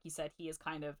well. Like you said, he is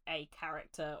kind of a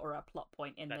character or a plot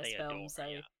point in That this they film. adore, So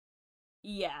yeah.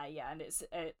 yeah, yeah, and it's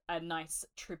a nice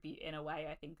tribute in a way,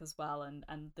 I think, as well. And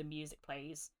the music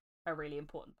plays a really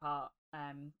important part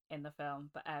in the film.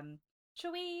 But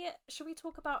shall we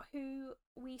talk about who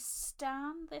we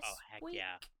stan Oh this heck week?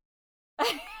 yeah.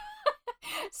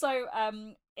 So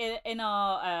in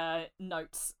our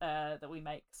notes that we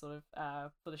make sort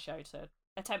of for the show to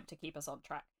attempt to keep us on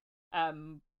track,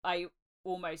 I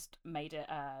almost made it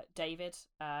David,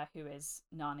 who is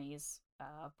Nani's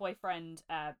boyfriend.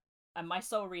 And my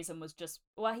sole reason was just,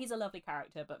 well, he's a lovely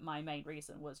character, but my main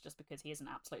reason was just because he is an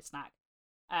absolute snack.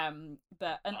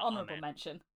 But an Aw, honourable man.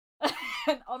 mention,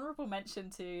 an honourable mention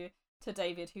to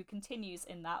David, who continues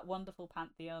in that wonderful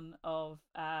pantheon of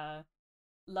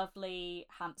lovely,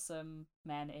 handsome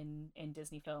men in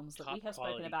Disney films that we Top have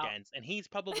spoken quality about. gents, and he's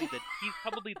probably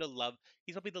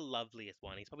the loveliest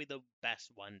one. He's probably the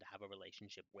best one to have a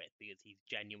relationship with because he's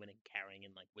genuine and caring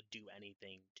and like would do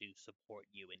anything to support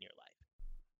you in your life.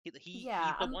 He's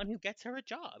Yeah, the and one who gets her a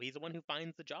job. He's the one who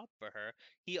finds the job for her.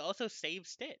 He also saves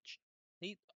Stitch.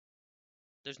 He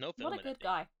There's no what film a in that good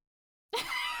thing. guy.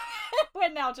 We're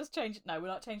now just changing. No, we're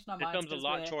not changing our This minds film's a because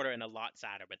lot we're. shorter and a lot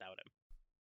sadder without him.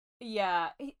 Yeah.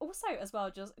 Also, as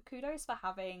well, just kudos for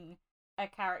having a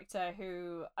character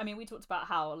who. I mean, we talked about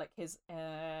how like his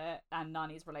and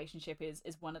Nani's relationship is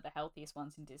one of the healthiest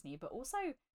ones in Disney, but also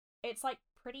it's like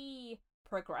pretty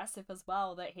progressive as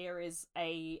well. That here is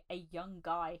a young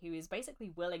guy who is basically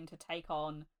willing to take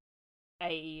on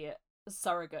a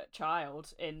surrogate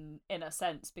child in a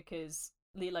sense because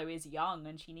Lilo is young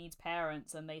and she needs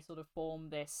parents and they sort of form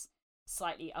this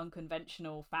slightly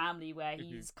unconventional family where Hmm.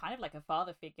 he's kind of like a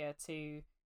father figure to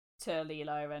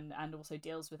Lilo and also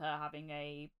deals with her having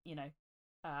a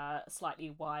slightly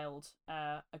wild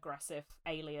aggressive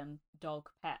alien dog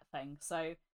pet thing.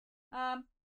 So um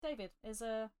David is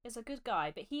a good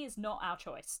guy, but he is not our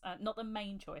choice. Not the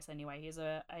main choice anyway. He's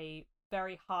a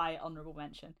very high honorable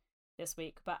mention this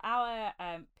week. But our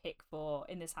pick for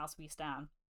In This House We Stand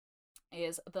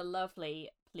is the lovely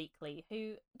Pleakley,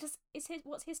 who just is his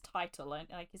what's his title?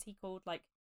 Like is he called like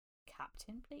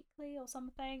Captain Pleakley or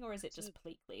something, or is it It's just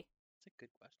Pleakley? a good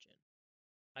question.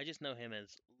 I just know him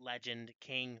as legend,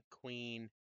 king, queen,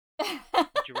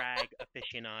 drag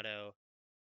aficionado.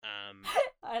 Um,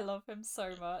 I love him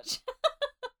so much.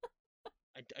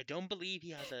 I don't believe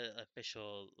he has a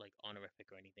official like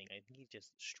honorific or anything. I think he's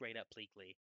just straight up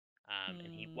Pleakley.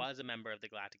 And he mm, was a member of the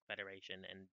Galactic Federation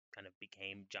and kind of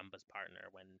became Jumba's partner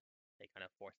when they kind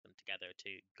of forced them together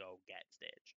to go get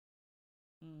Stitch.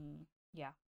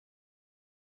 yeah,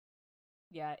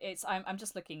 yeah. It's I'm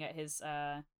just looking at his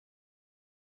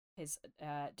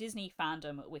Disney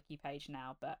fandom wiki page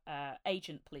now, but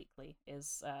Agent Pleakley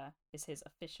is his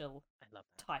official I love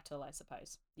that. title, I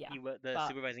suppose. Yeah, He was the but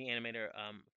supervising animator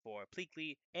for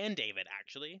Pleakley and David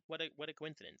actually. What a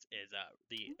coincidence is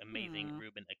the amazing mm,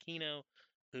 Ruben Aquino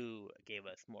who gave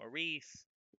us Maurice.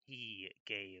 He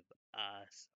gave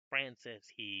us Francis.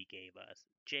 He gave us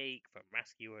Jake from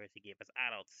Rescuers. He gave us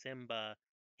adult Simba.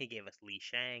 He gave us Li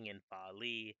Shang and Fa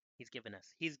Li. He's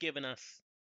given us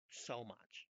so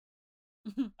much.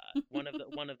 One of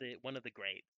the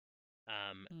greats.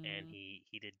 And mm, he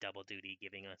did double duty,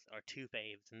 giving us our two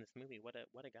faves in this movie. What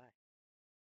a guy.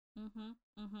 mhm,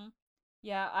 mhm.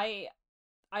 Yeah, I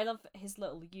love his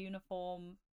little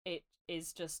uniform. It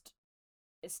is just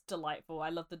it's delightful. I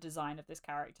love the design of this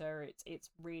character. It's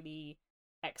really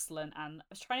excellent. And I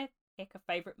was trying to pick a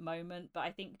favorite moment, but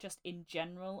I think just in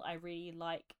general, I really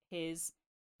like his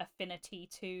affinity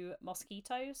to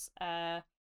mosquitoes.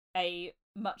 A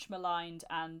much maligned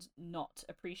and not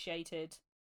appreciated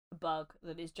bug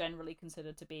that is generally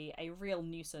considered to be a real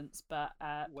nuisance, but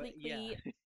Yeah. Bleakley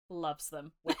loves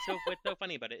them. What's so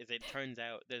funny about it is it turns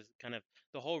out there's kind of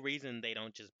the whole reason they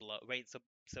don't just blow right.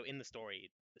 So in the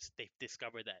story, they've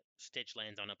discovered that Stitch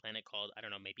lands on a planet called I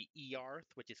don't know maybe Earth,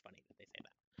 which is funny that they say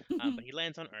that. But he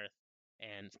lands on Earth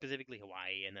and specifically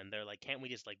Hawaii, and then they're like, can't we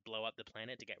just like blow up the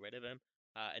planet to get rid of him?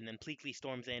 And then Pleakley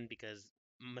storms in because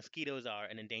mosquitoes are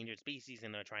an endangered species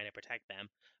and they're trying to protect them.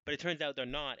 But it turns out they're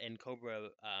not, and Cobra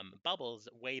Bubbles,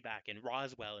 way back in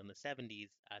Roswell in the 70s,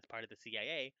 as part of the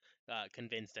CIA,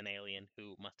 convinced an alien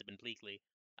who must have been Pleakley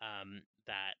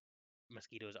that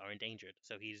mosquitoes are endangered.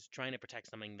 So he's trying to protect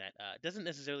something that doesn't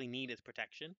necessarily need its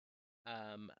protection.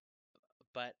 Um,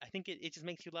 but I think it just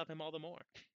makes you love him all the more.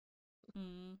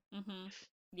 Mm-hmm.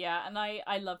 Yeah, and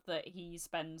I love that he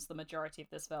spends the majority of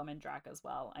this film in drag as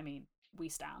well. I mean, we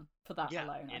stand for that Yeah,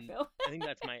 alone, I and feel. I think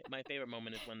that's my favorite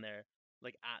moment is when they're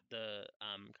like at the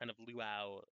kind of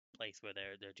luau place where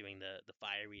they're doing the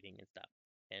fire reading and stuff.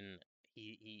 And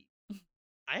he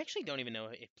I actually don't even know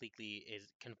if Pleakley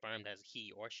is confirmed as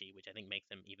he or she, which I think makes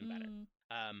him even better. mm,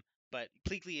 But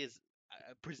Pleakley is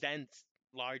presents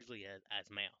largely as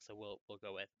male, so we'll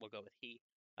go with he.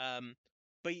 Um,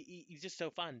 but he's just so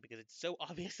fun because it's so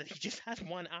obvious that he just has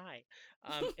one eye.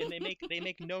 And they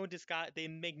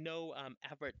make no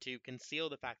effort to conceal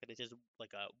the fact that it's just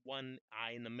like a one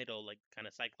eye in the middle, like kind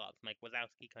of Cyclops, Mike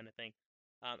Wazowski kind of thing.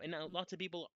 And now lots of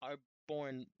people are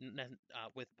born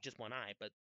with just one eye,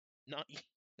 but not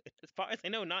As far as I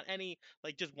know, not any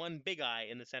like just one big eye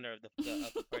in the center of the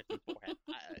person's forehead.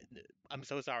 I'm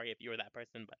so sorry if you were that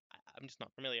person, but I'm just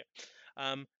not familiar.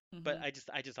 Um, but Hmm. I just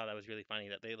thought that was really funny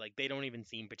that they don't even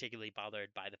seem particularly bothered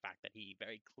by the fact that he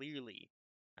very clearly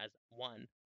has one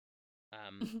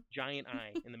giant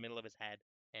eye in the middle of his head,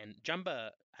 and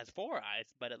Jumba has four eyes,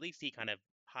 but at least he kind of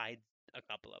hides a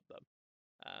couple of them.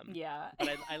 Yeah.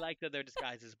 But I like that their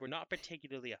disguises were not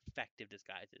particularly effective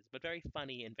disguises, but very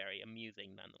funny and very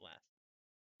amusing nonetheless.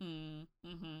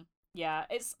 Mm-hmm. Yeah,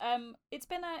 it's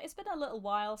been a little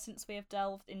while since we have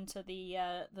delved into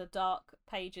the dark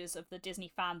pages of the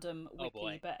Disney fandom Oh wiki,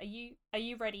 boy, but are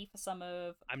you ready for some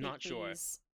of I'm not sure.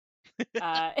 Pleakley's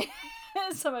uh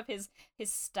some of his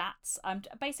stats?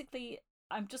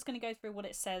 I'm just going to go through what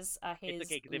it says It's his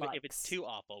okay because if it's likes. too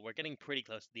awful, we're getting pretty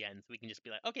close to the end, so we can just be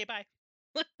like, okay, bye.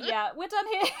 Yeah, we're done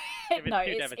here. If No, it's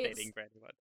too devastating for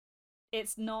anyone.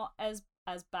 it's not as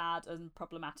bad and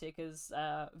problematic as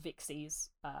Vixie's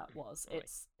was. All right,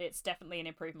 It's definitely an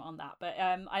improvement on that. But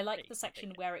I like great, the I'll take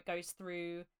section it. where it goes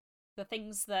through the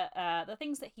things that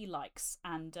he likes,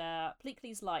 and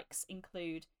Pleakley's likes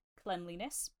include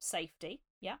cleanliness, safety,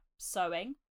 yeah,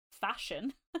 sewing,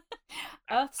 fashion,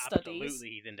 earth studies, Absolutely,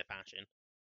 he's into fashion.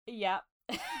 yeah,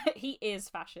 he is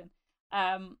fashion,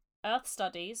 earth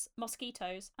studies,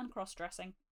 mosquitoes, and cross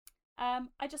dressing.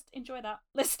 I just enjoy that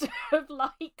list of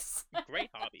likes. Great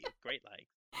hobbies, great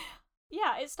likes.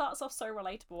 Yeah, it starts off so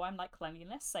relatable. I'm like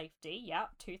cleanliness, safety, yeah,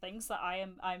 two things that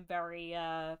I'm very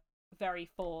very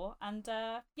for. And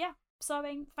yeah,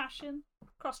 sewing, fashion,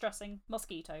 cross dressing,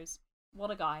 mosquitoes.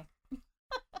 What a guy.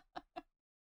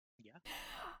 Yeah.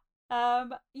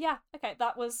 Yeah, okay,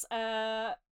 that was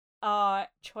our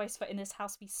choice for In This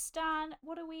House We Stand.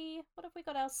 What have we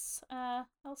got else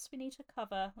we need to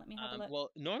cover? Let me have a look.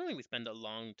 Well, normally we spend a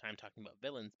long time talking about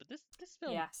villains, but this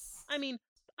film, Yes. I mean,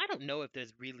 I don't know if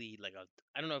there's really like a,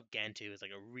 I don't know if Gantu is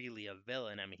like a really a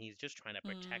villain. I mean, he's just trying to Hmm.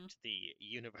 protect the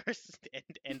universe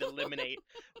and eliminate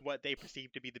what they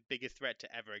perceive to be the biggest threat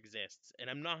to ever exist. And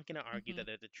I'm not going to argue Hmm. that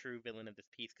there's a true villain of this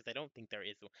piece because I don't think there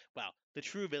is. Well, the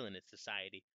true villain is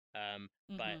society.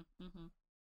 But Hmm. Hmm.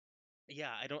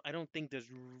 yeah, I don't think there's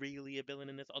really a villain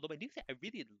in this. Although I do say I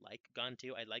really like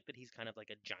Gantu. I like that he's kind of like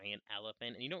a giant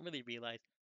elephant, and you don't really realize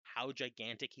how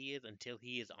gigantic he is until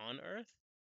he is on Earth.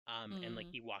 And like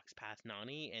Mm. he walks past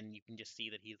Nani, and you can just see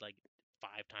that he's like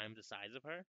 5 times the size of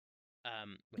her.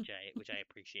 Which I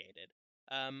appreciated.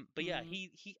 But yeah,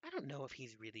 Mm. he I don't know if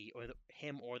he's really or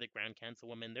him or the Grand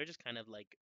Councilwoman. They're just kind of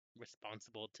like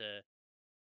responsible to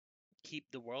keep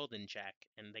the world in check,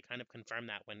 and they kind of confirm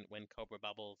that when Cobra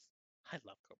Bubbles. I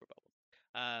love Cobra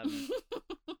Bubbles.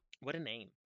 What a name.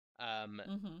 Um,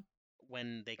 Hmm.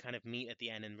 when they kind of meet at the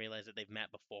end and realize that they've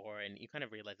met before, and you kind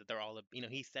of realize that they're all,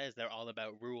 he says they're all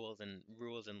about rules, and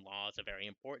rules and laws are very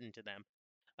important to them.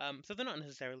 So they're not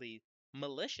necessarily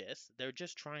malicious. They're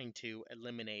just trying to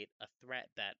eliminate a threat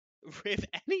that, if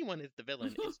anyone is the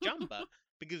villain, it's Jumba,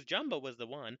 because Jumba was the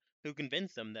one who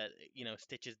convinced them that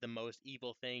Stitch is the most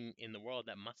evil thing in the world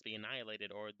that must be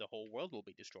annihilated, or the whole world will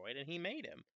be destroyed, and he made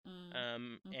him.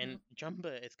 Mm. And Mhm.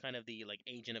 Jumba is kind of the like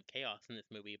agent of chaos in this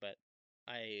movie, but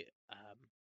I um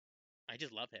I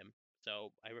just love him.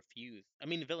 So I refuse. I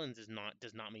mean, villains does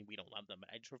not mean we don't love them, but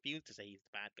I just refuse to say he's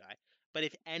the bad guy. But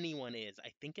if anyone is, I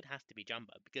think it has to be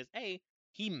Jumba because A,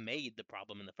 he made the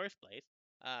problem in the first place,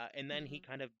 and then he Mhm.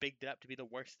 kind of bigged it up to be the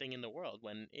worst thing in the world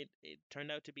when it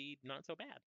turned out to be not so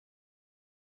bad.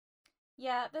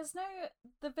 Yeah, there's no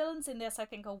the villains in this I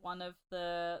think are one of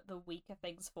the weaker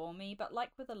things for me, but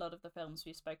like with a lot of the films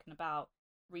we've spoken about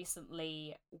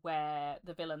recently where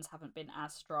the villains haven't been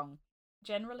as strong,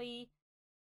 generally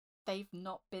they've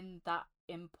not been that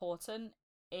important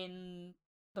in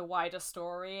the wider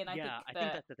story and I Yeah, think I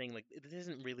think that that's the thing. Like, this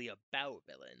isn't really about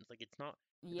villains. Like, it's not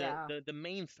yeah. the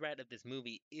main threat of this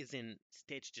movie isn't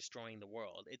Stitch destroying the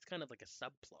world. It's kind of like a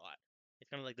subplot. It's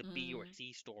kind of like the B or Mm.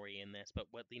 C story in this. But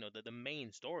what the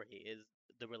main story is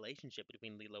the relationship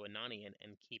between Lilo and Nani, and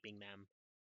keeping them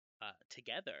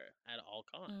together at all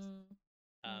costs. Mm.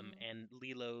 Mm. And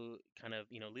Lilo kind of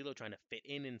Lilo trying to fit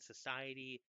in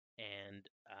society, and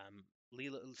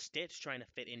Lilo Stitch trying to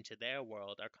fit into their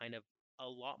world are kind of a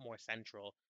lot more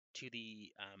central to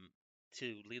the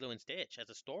to Lilo and Stitch as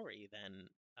a story than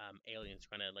aliens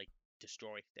trying to like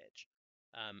destroy Stitch.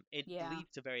 It Yeah.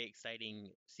 leads to very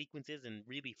exciting sequences and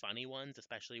really funny ones,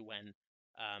 especially when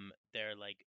they're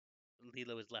like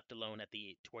Lilo is left alone at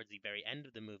the towards the very end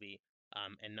of the movie,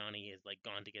 and Nani is like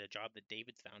gone to get a job that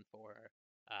David's found for her,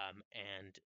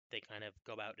 and they kind of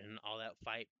go out in an all-out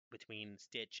fight between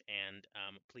Stitch and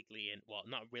Pleakley, and well,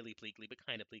 not really Pleakley, but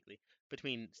kind of Pleakley,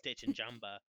 between Stitch and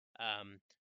Jumba, um,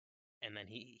 and then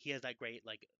he has that great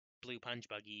like blue punch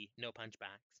buggy, no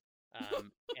punchbacks.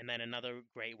 And then another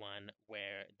great one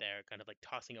where they're kind of like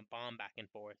tossing a bomb back and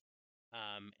forth.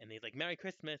 And he's like, Merry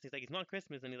Christmas. He's like, it's not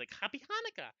Christmas. And he's like, Happy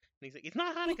Hanukkah. And he's like, it's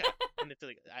not Hanukkah. And it's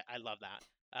like, I love that.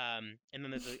 And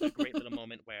then there's a great little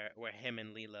moment where him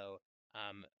and Lilo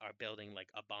are building like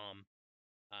a bomb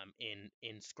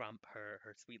in Scrump, her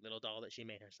sweet little doll that she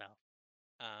made herself.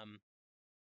 Um,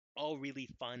 all really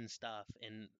fun stuff.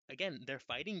 And again, they're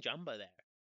fighting Jumba there.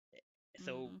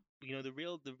 So Mm.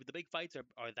 the big fights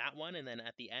are that one, and then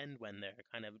at the end when they're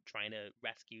kind of trying to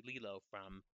rescue Lilo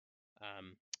from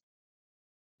um,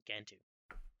 Gantu.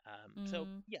 So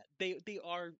Mm. yeah, they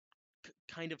are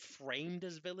kind of framed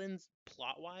as villains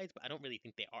plot wise, but I don't really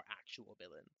think they are actual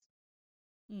villains.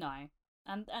 No.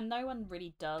 And no one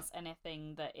really does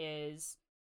anything that is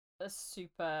a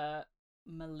super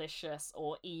malicious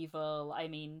or evil. I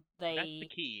mean, That's the they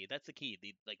key. That's the key.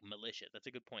 The like malicious. That's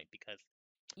a good point because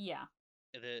yeah.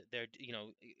 they're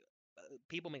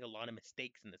people make a lot of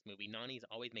mistakes in this movie. Nani's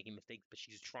always making mistakes, but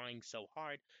she's trying so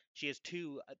hard. She has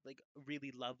two like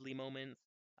really lovely moments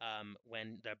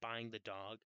when they're buying the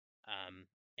dog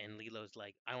and Lilo's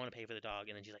like, I want to pay for the dog,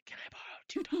 and then she's like, can I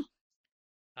borrow $2?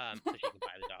 So she can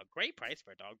buy the dog. Great price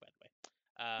for a dog, by the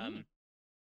way. Mm.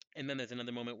 And then there's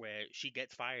another moment where she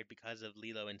gets fired because of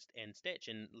Lilo and Stitch,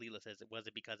 and Lilo says, was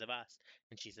it because of us?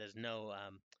 And she says, no,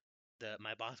 the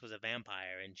my boss was a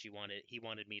vampire, and he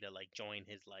wanted me to like join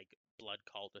his like blood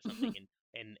cult or something,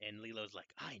 and Lilo's like,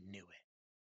 I knew it.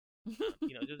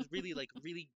 There's really like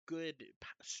really good,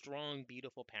 strong,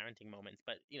 beautiful parenting moments,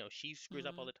 but she screws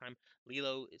up all Mm. the time.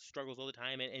 Lilo struggles all the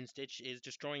time, and Stitch is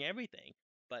destroying everything.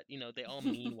 But they all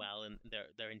mean well, and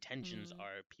their intentions Mm.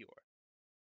 are pure.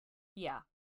 Yeah.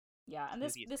 Yeah, This and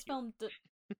this movie is this pure. film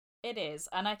it is,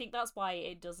 and I think that's why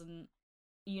it doesn't.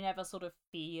 You never sort of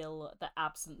feel the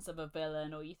absence of a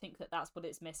villain, or you think that that's what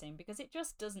it's missing because it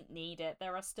just doesn't need it.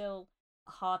 There are still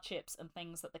hardships and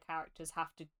things that the characters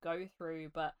have to go through,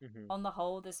 but Hmm. on the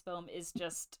whole, this film is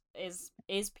just is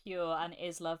pure and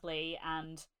is lovely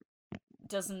and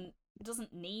doesn't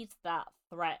doesn't need that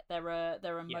threat. There are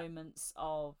Yeah. moments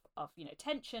of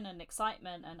tension and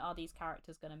excitement, and are these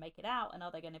characters going to make it out, and are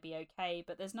they going to be okay?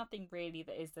 But there's nothing really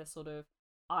that is this sort of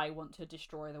I want to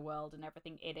destroy the world and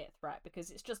everything in it threat, because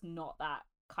it's just not that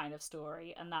kind of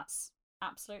story, and that's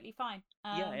absolutely fine.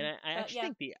 Yeah, and I But actually yeah.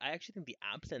 think the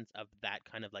absence of that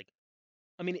kind of like,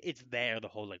 I mean, it's there, the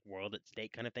whole like world at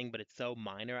stake kind of thing, but it's so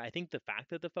minor. I think the fact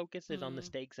that the focus is on the Mm.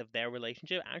 stakes of their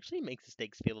relationship actually makes the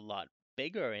stakes feel a lot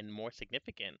bigger and more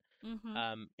significant.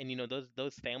 Mhm. And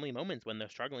those family moments when they're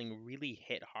struggling really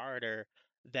hit harder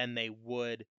than they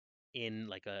would in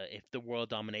like a if the world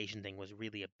domination thing was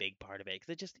really a big part of it. Because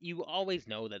it just you always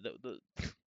know that the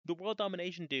the world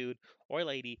domination dude or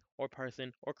lady or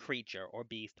person or creature or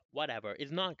beast whatever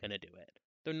is not gonna do it.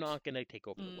 They're not gonna take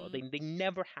over the world. Mm. They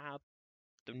never have.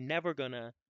 They're never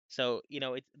gonna. So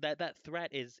it's that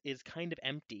threat is kind of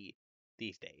empty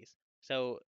these days.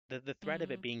 So the threat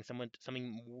of it Mm. being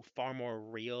something far more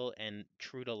real and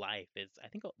true to life is I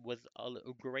think was a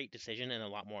great decision and a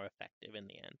lot more effective in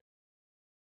the end.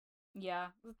 Yeah,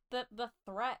 the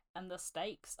threat and the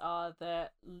stakes are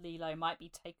that Lilo might be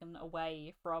taken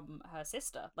away from her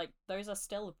sister. Like those are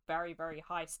still very very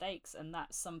high stakes, and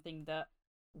that's something that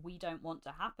we don't want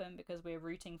to happen because we're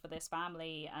rooting for this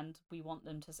family and we want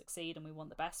them to succeed and we want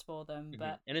the best for them.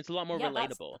 But And it's a lot more yeah,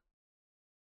 relatable.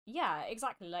 yeah,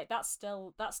 exactly. Like that's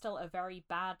still a very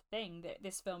bad thing. That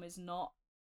this film is not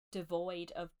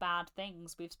devoid of bad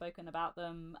things. We've spoken about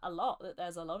them a lot, that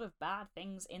there's a lot of bad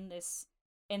things in this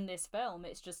film.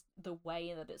 It's just the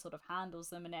way that it sort of handles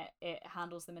them, and it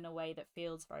handles them in a way that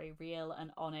feels very real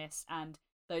and honest, and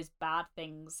those bad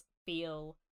things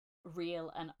feel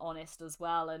real and honest as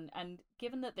well. And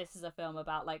given that this is a film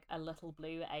about like a little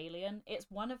blue alien, it's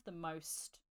one of the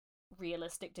most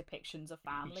realistic depictions of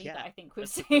family that Yeah, I think we've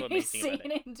that's what's so amazing seen about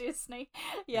it. in Disney.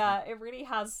 Hmm. Yeah, it really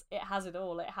has. It has it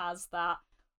all. It has that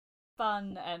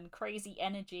fun and crazy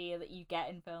energy that you get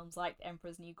in films like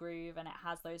Emperor's New Groove, and it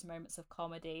has those moments of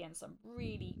comedy and some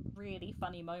really really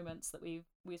funny moments that we've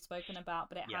spoken about.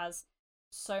 But it Yeah. has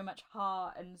so much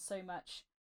heart and so much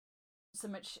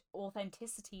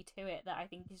authenticity to it that I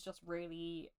think is just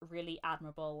really really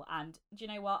admirable. And do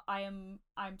you know what, I'm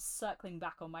circling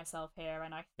back on myself here,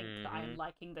 and I think that I am Hmm.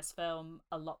 liking this film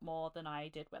a lot more than I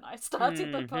did when I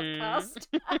started the Hmm.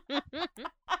 podcast.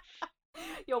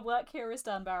 Your work here is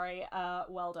done, Barry.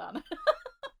 Well done.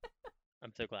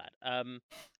 I'm so glad.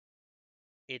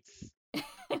 It's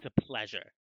it's a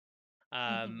pleasure.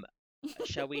 Um,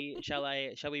 shall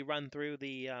we run through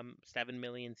the 7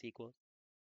 million sequels?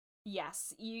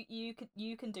 Yes, you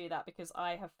can do that because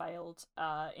I have failed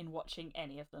in watching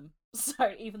any of them.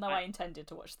 So even though I I intended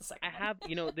to watch the I second one. have,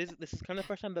 this is kind of the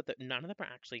first time that none of them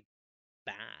are actually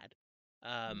bad.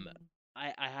 Um, Mm.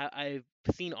 I've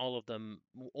seen all of them.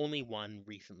 Only one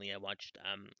recently. I watched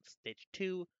Stitch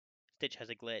 2. Stitch has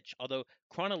a glitch. Although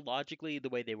chronologically, the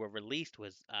way they were released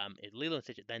was Lilo and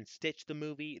Stitch, then Stitch the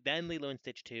movie, then Lilo and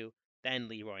Stitch 2, then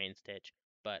Leroy and Stitch.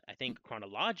 But I think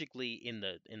chronologically in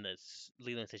the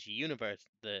Lilo and Stitch universe,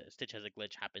 the Stitch has a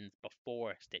glitch happens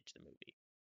before Stitch the movie.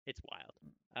 It's wild.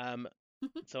 Um,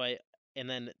 so I and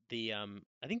then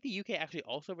I think the UK actually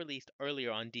also released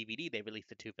earlier on DVD. They released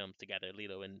the two films together,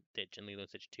 Lilo and Lilo and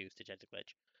Stitch 2, Stitch Has a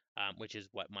Glitch, which is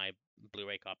what my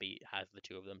Blu-ray copy has the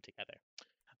two of them together.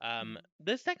 Mm.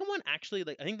 The second one actually,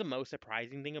 like, I think the most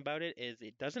surprising thing about it is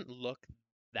it doesn't look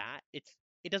that it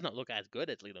does not look as good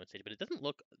as Lilo and Stitch, but it doesn't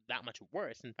look that much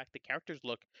worse. In fact, the characters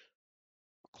look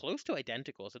close to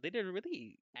identical. So they did a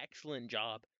really excellent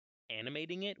job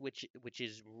animating it, which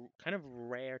is kind of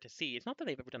rare to see. It's not that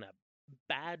they've ever done a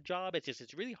bad job. It's just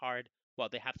it's really hard. Well,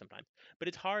 they have sometimes, but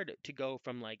it's hard to go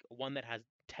from like one that has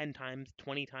 10 times,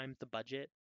 20 times the budget,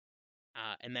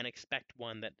 and then expect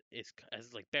one that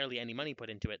has like barely any money put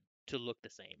into it to look the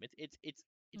same.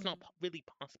 It's not Mm. really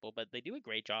possible, but they do a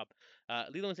great job.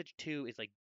 Lilo and Stitch 2 is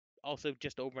like also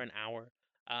just over an hour.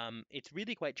 It's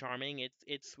really quite charming.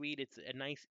 It's sweet. It's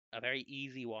a very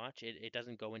easy watch. It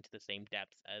doesn't go into the same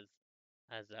depths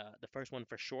as the first one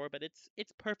for sure, but it's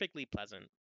perfectly pleasant.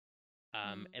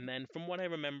 And Mm. then from what I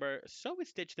remember, so is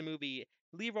Stitch the movie.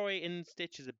 Leroy in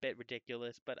Stitch is a bit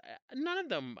ridiculous, but none of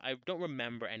them, I don't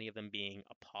remember any of them being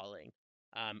appalling.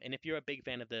 And if you're a big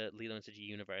fan of the Lilo and Stitch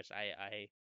universe,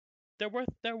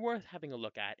 they're worth having a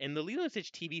look at. And the Lilo and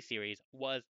Stitch TV series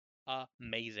was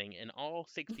amazing, and all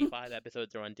 65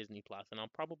 episodes are on Disney Plus, and I'll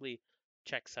probably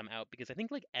check some out because I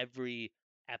think like every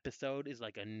episode is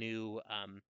like a new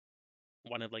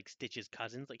one of like Stitch's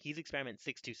cousins. Like he's experiment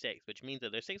 626, which means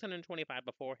that there's 625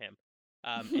 before him.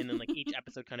 And then like each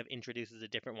episode kind of introduces a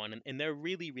different one, and they're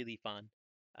really really fun.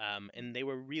 And they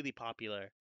were really popular,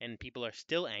 and people are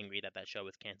still angry that that show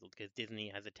was canceled because Disney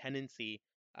has a tendency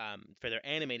for their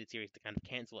animated series to kind of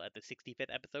cancel at the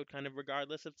 65th episode, kind of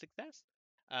regardless of success.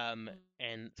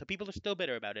 And so people are still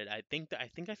bitter about it. I think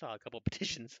I saw a couple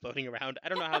petitions floating around. I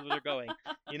don't know how those are going.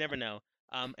 You never know.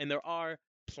 And there are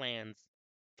plans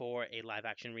for a live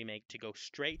action remake to go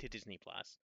straight to Disney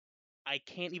Plus. I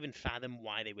can't even fathom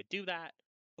why they would do that.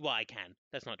 Well, I can.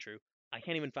 That's not true. I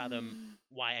can't even fathom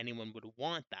why anyone would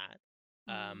want that.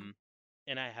 Mm. Um,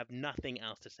 and I have nothing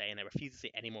else to say, and I refuse to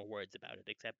say any more words about it,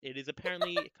 except it is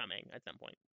apparently coming at some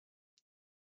point.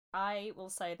 I will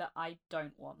say that I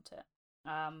don't want it.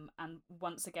 And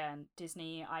once again,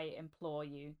 Disney, I implore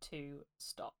you to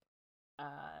stop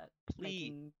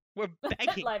Please, making we're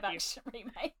begging live you. action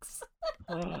remakes.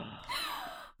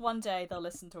 One day they'll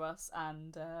listen to us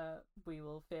and we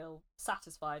will feel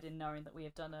satisfied in knowing that we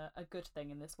have done a good thing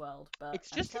in this world. But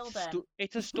until then,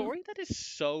 It's a story that is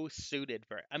so suited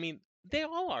for. I mean, they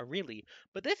all are really,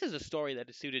 but this is a story that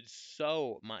is suited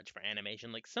so much for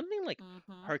animation. Like something like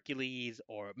hmm Hercules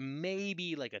or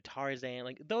maybe like a Tarzan.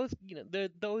 Like those,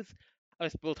 those.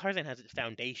 Well, Tarzan has its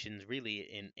foundations really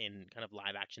in kind of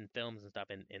live action films and stuff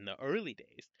in the early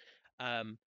days.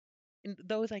 Um, and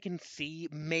those I can see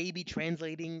maybe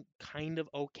translating kind of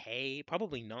okay,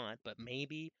 probably not, but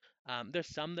maybe. There's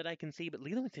some that I can see, but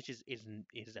Lilo and Stitch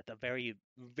is at the very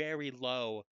very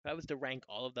low. If I was to rank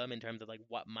all of them in terms of like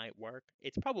what might work,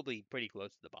 it's probably pretty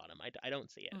close to the bottom. I don't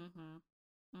see it. hmm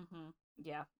hmm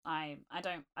Yeah, I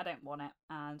don't want it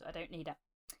and I don't need it.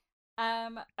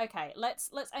 Okay, let's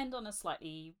end on a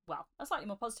slightly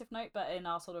more positive note, but in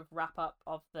our sort of wrap up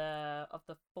of the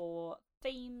four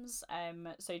themes.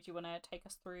 So do you want to take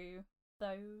us through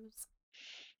those?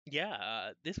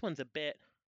 Yeah, this one's a bit.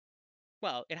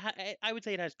 Well, I would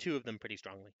say it has two of them pretty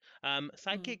strongly.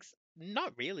 Mm. Sidekicks,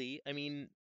 not really. I mean,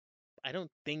 I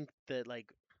don't think that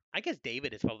like I guess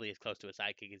David is probably as close to a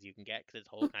sidekick as you can get because his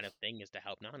whole kind of thing is to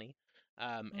help Nani,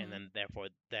 and Mm. then therefore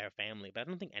their family. But I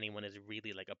don't think anyone is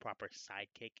really like a proper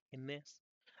sidekick in this.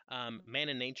 Man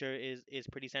in Nature is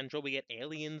pretty central. We get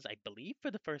aliens, I believe,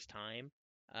 for the first time.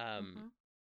 Um, Mm-hmm.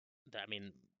 I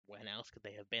mean, when else could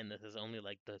they have been? This is only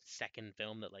like the second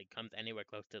film that like comes anywhere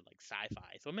close to like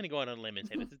sci-fi. So I'm gonna go out on a limb and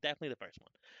say this is definitely the first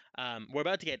one. We're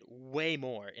about to get way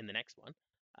more in the next one.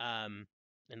 Um,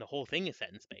 and the whole thing is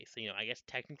set in space. So, I guess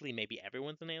technically maybe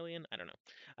everyone's an alien. I don't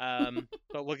know.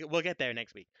 But we'll get there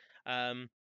next week. Um,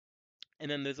 and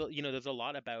then there's a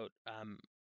lot about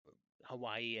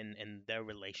Hawaii and their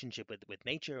relationship with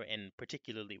nature and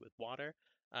particularly with water.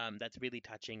 That's really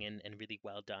touching and really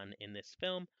well done in this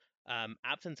film.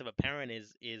 absence of a parent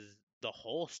is the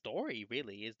whole story.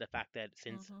 Really, is the fact that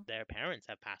since Mm-hmm. their parents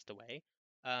have passed away,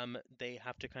 they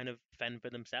have to kind of fend for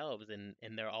themselves, and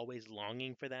they're always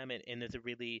longing for them. And there's a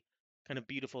really kind of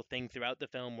beautiful thing throughout the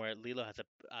film where Lilo has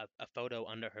a photo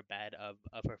under her bed of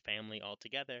her family all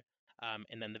together.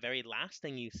 And then the very last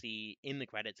thing you see in the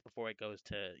credits before it goes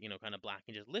to, kind of black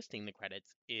and just listing the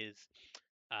credits is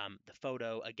the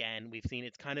photo. Again, we've seen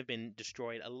it's kind of been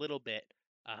destroyed a little bit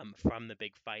from the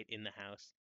big fight in the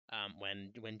house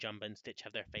when Jumba and Stitch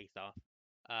have their face off.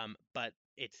 But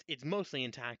it's mostly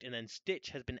intact, and then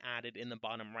Stitch has been added in the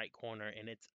bottom right corner, and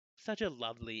it's such a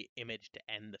lovely image to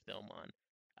end the film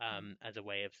on, as a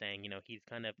way of saying, he's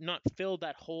kind of not filled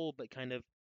that hole, but kind of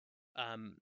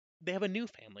um, they have a new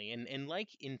family, and like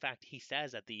in fact he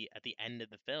says at the end of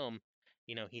the film,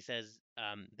 he says,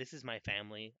 "This is my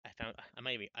family. I found.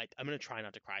 I'm gonna try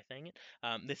not to cry saying it.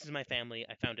 This is my family.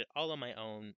 I found it all on my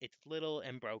own. It's little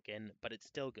and broken, but it's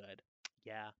still good.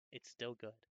 Yeah, it's still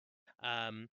good.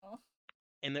 Um, Oh.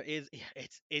 and there is, yeah,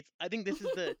 it's. I think this is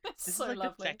the It's this is so like the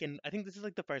lovely. second. I think this is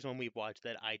like the first one we've watched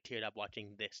that I teared up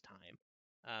watching this time.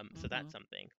 So Mm-hmm. that's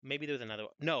something. Maybe there was another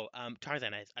one. No,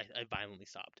 Tarzan. I violently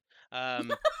stopped.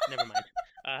 Um, Never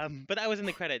mind. But that was in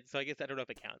the credits, so I guess I don't know if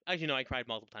it counts. Actually, no, I cried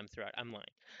multiple times throughout. I'm lying.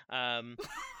 Um,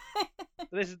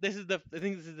 this is the I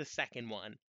think this is the second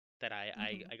one that I I,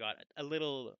 Mm-hmm. I got a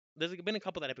little. There's been a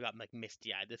couple that I've gotten like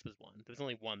misty eyed. This was one. There was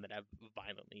only one that I've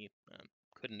violently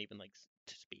couldn't even like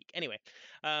to speak. Anyway,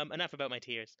 enough about my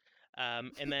tears.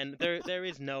 And then there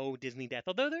is no Disney death,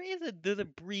 although there's a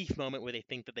brief moment where they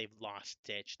think that they've lost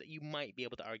Stitch that you might be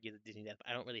able to argue the Disney death. But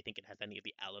I don't really think it has any of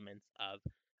the elements of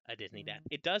a Disney death.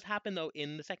 It does happen though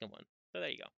in the second one. So there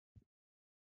you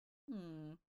go.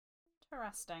 Hmm.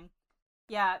 Interesting.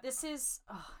 Yeah, this is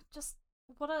just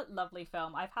what a lovely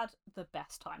film. I've had the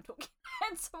best time talking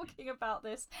talking about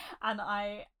this, and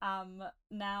I am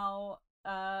now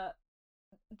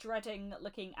dreading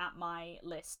looking at my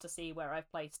list to see where I've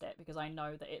placed it because I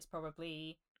know that it's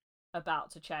probably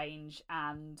about to change,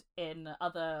 and in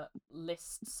other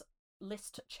list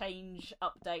change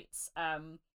updates,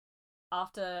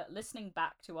 after listening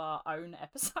back to our own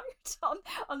episode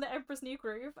on the Emperor's New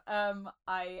Groove,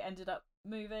 I ended up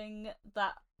moving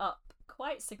that up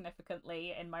quite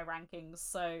significantly in my rankings.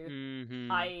 So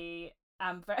Mm-hmm. I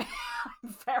am very,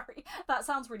 I'm very. That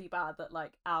sounds really bad. That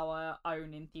like our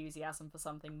own enthusiasm for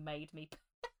something made me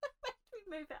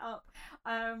made me move it up.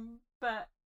 But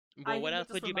I Well, what think it else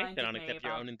just would you base it reminded on me except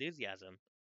your about. own enthusiasm?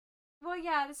 Well,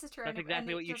 yeah, this is true, That's and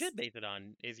exactly it what you should just base it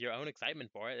on, is your own excitement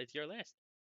for it. It's your list.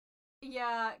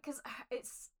 yeah, because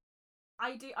it's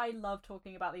I love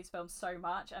talking about these films so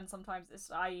much, and sometimes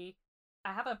I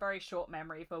have a very short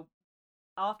memory for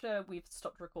after we've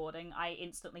stopped recording, I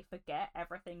instantly forget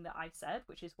everything that I said,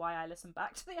 which is why I listen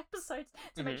back to the episodes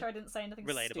to make Mm-hmm. sure I didn't say anything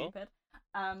Relatable. stupid.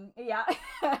 Yeah.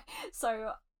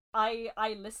 So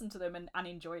I listen to them and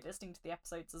enjoy listening to the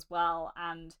episodes as well,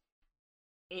 and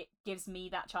it gives me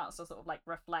that chance to sort of like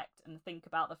reflect and think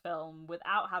about the film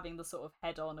without having the sort of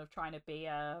head on of trying to be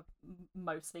a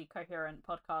mostly coherent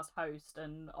podcast host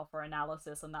and offer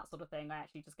analysis and that sort of thing. I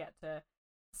actually just get to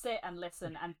sit and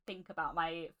listen and think about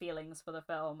my feelings for the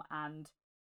film, and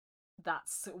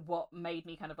that's what made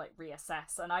me kind of like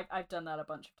reassess. And I've done that a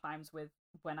bunch of times with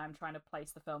when I'm trying to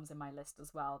place the films in my list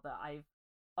as well, that I've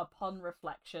upon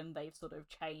reflection they've sort of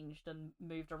changed and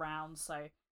moved around. So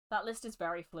that list is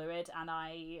very fluid, and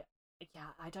I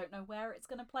don't know where it's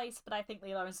going to place, but I think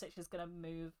Lilo and Stitch is going to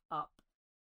move up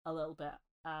a little bit.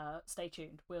 Stay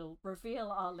tuned. We'll reveal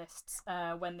our lists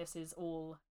when this is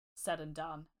all said and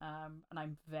done. And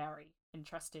I'm very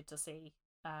interested to see,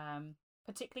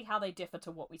 particularly how they differ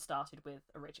to what we started with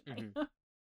originally. Mm-hmm.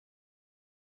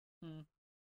 Mm.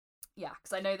 Yeah,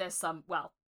 because I know there's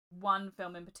one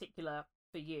film in particular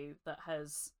for you that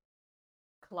has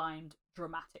climbed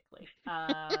dramatically.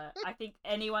 I think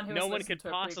anyone who No has one listened could to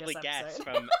a previous possibly guess episode,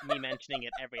 from me mentioning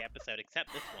it every episode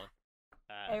except this one.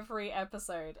 every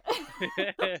episode,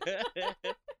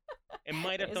 It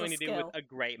might it have is a something to do with skill. a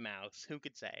great mouse. Who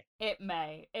could say? It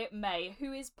may,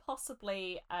 who is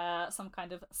possibly some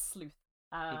kind of sleuth.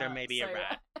 There may be So a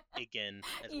rat again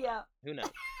as well. yeah, Who knows?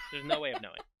 There's no way of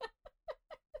knowing.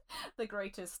 the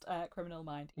greatest criminal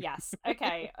mind. Yes.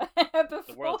 Okay. The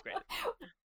before world's greatest.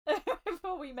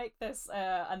 before we make this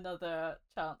another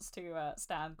chance to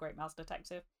stand Great Mouse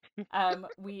Detective,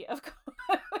 we of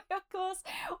course, we of course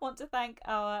want to thank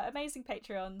our amazing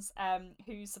Patreons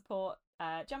who support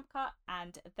Jump Cut,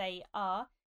 and they are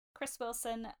Chris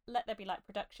Wilson, Let There Be Light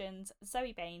Productions,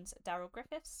 Zoe Baines, Daryl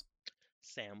Griffiths,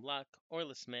 Sam Luck,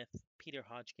 Orla Smith, Peter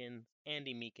Hodgkins,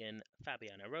 Andy Meakin,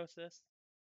 Fabiana Rosas,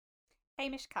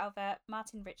 Hamish Calvert,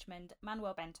 Martin Richmond,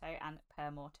 Manuel Bento, and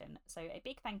Per Morton. So a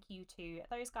big thank you to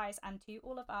those guys and to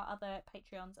all of our other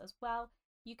Patreons as well.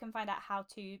 You can find out how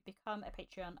to become a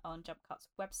Patreon on Jump Cut's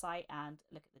website and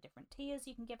look at the different tiers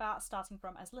you can give out, starting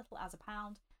from as little as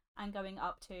 £1 and going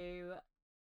up to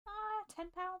 £10,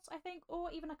 I think,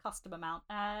 or even a custom amount.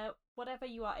 Whatever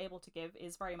you are able to give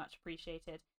is very much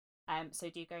appreciated. So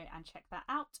do go and check that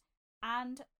out.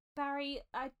 And Barry,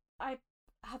 I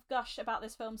have gushed about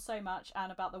this film so much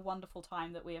and about the wonderful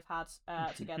time that we have had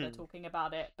together talking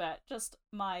about it, but just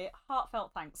my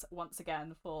heartfelt thanks once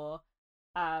again for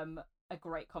a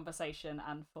great conversation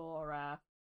and for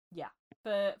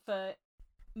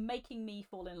making me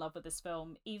fall in love with this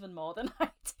film even more than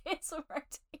I did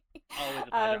already. Always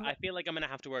a pleasure. I feel like I'm gonna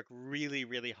have to work really,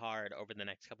 really hard over the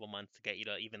next couple months to get you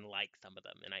to even like some of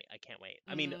them, and I can't wait.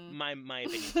 I mean, my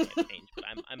opinions may have changed, but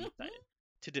I'm excited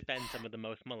to defend some of the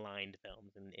most maligned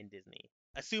films in Disney.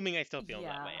 Assuming I still feel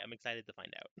that way, I'm excited to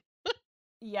find out.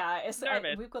 Yeah, it's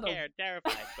nervous, we've got scared,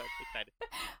 terrified, but excited.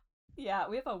 Yeah,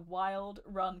 we have a wild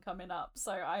run coming up,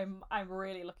 so I'm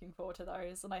really looking forward to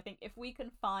those. And I think if we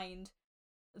can find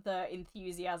the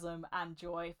enthusiasm and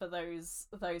joy for those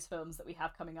films that we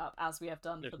have coming up, as we have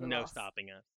done There's for the no last stopping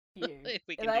us. few, if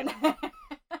we can do that.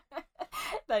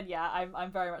 then yeah,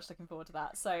 I'm very much looking forward to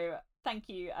that. So thank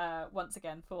you once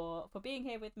again for being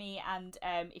here with me. And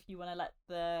if you want to let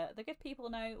the good people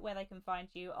know where they can find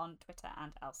you on Twitter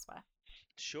and elsewhere.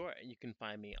 Sure, you can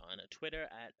find me on Twitter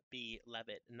at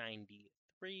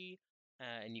blevitt93,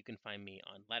 and you can find me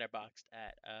on Letterboxd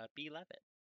at blevitt.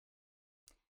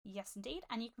 Yes, indeed.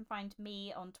 And you can find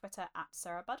me on Twitter at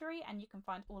Sarah Buddery, and you can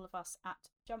find all of us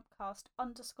at jumpcast_.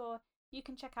 You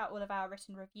can check out all of our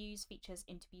written reviews, features,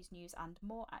 interviews, news, and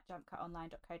more at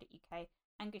jumpcutonline.co.uk,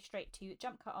 and go straight to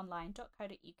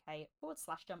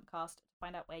jumpcutonline.co.uk/jumpcast to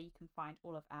find out where you can find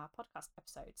all of our podcast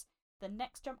episodes. The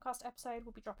next Jumpcast episode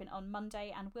will be dropping on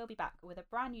Monday, and we'll be back with a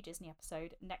brand new Disney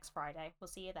episode next Friday. We'll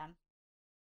see you then.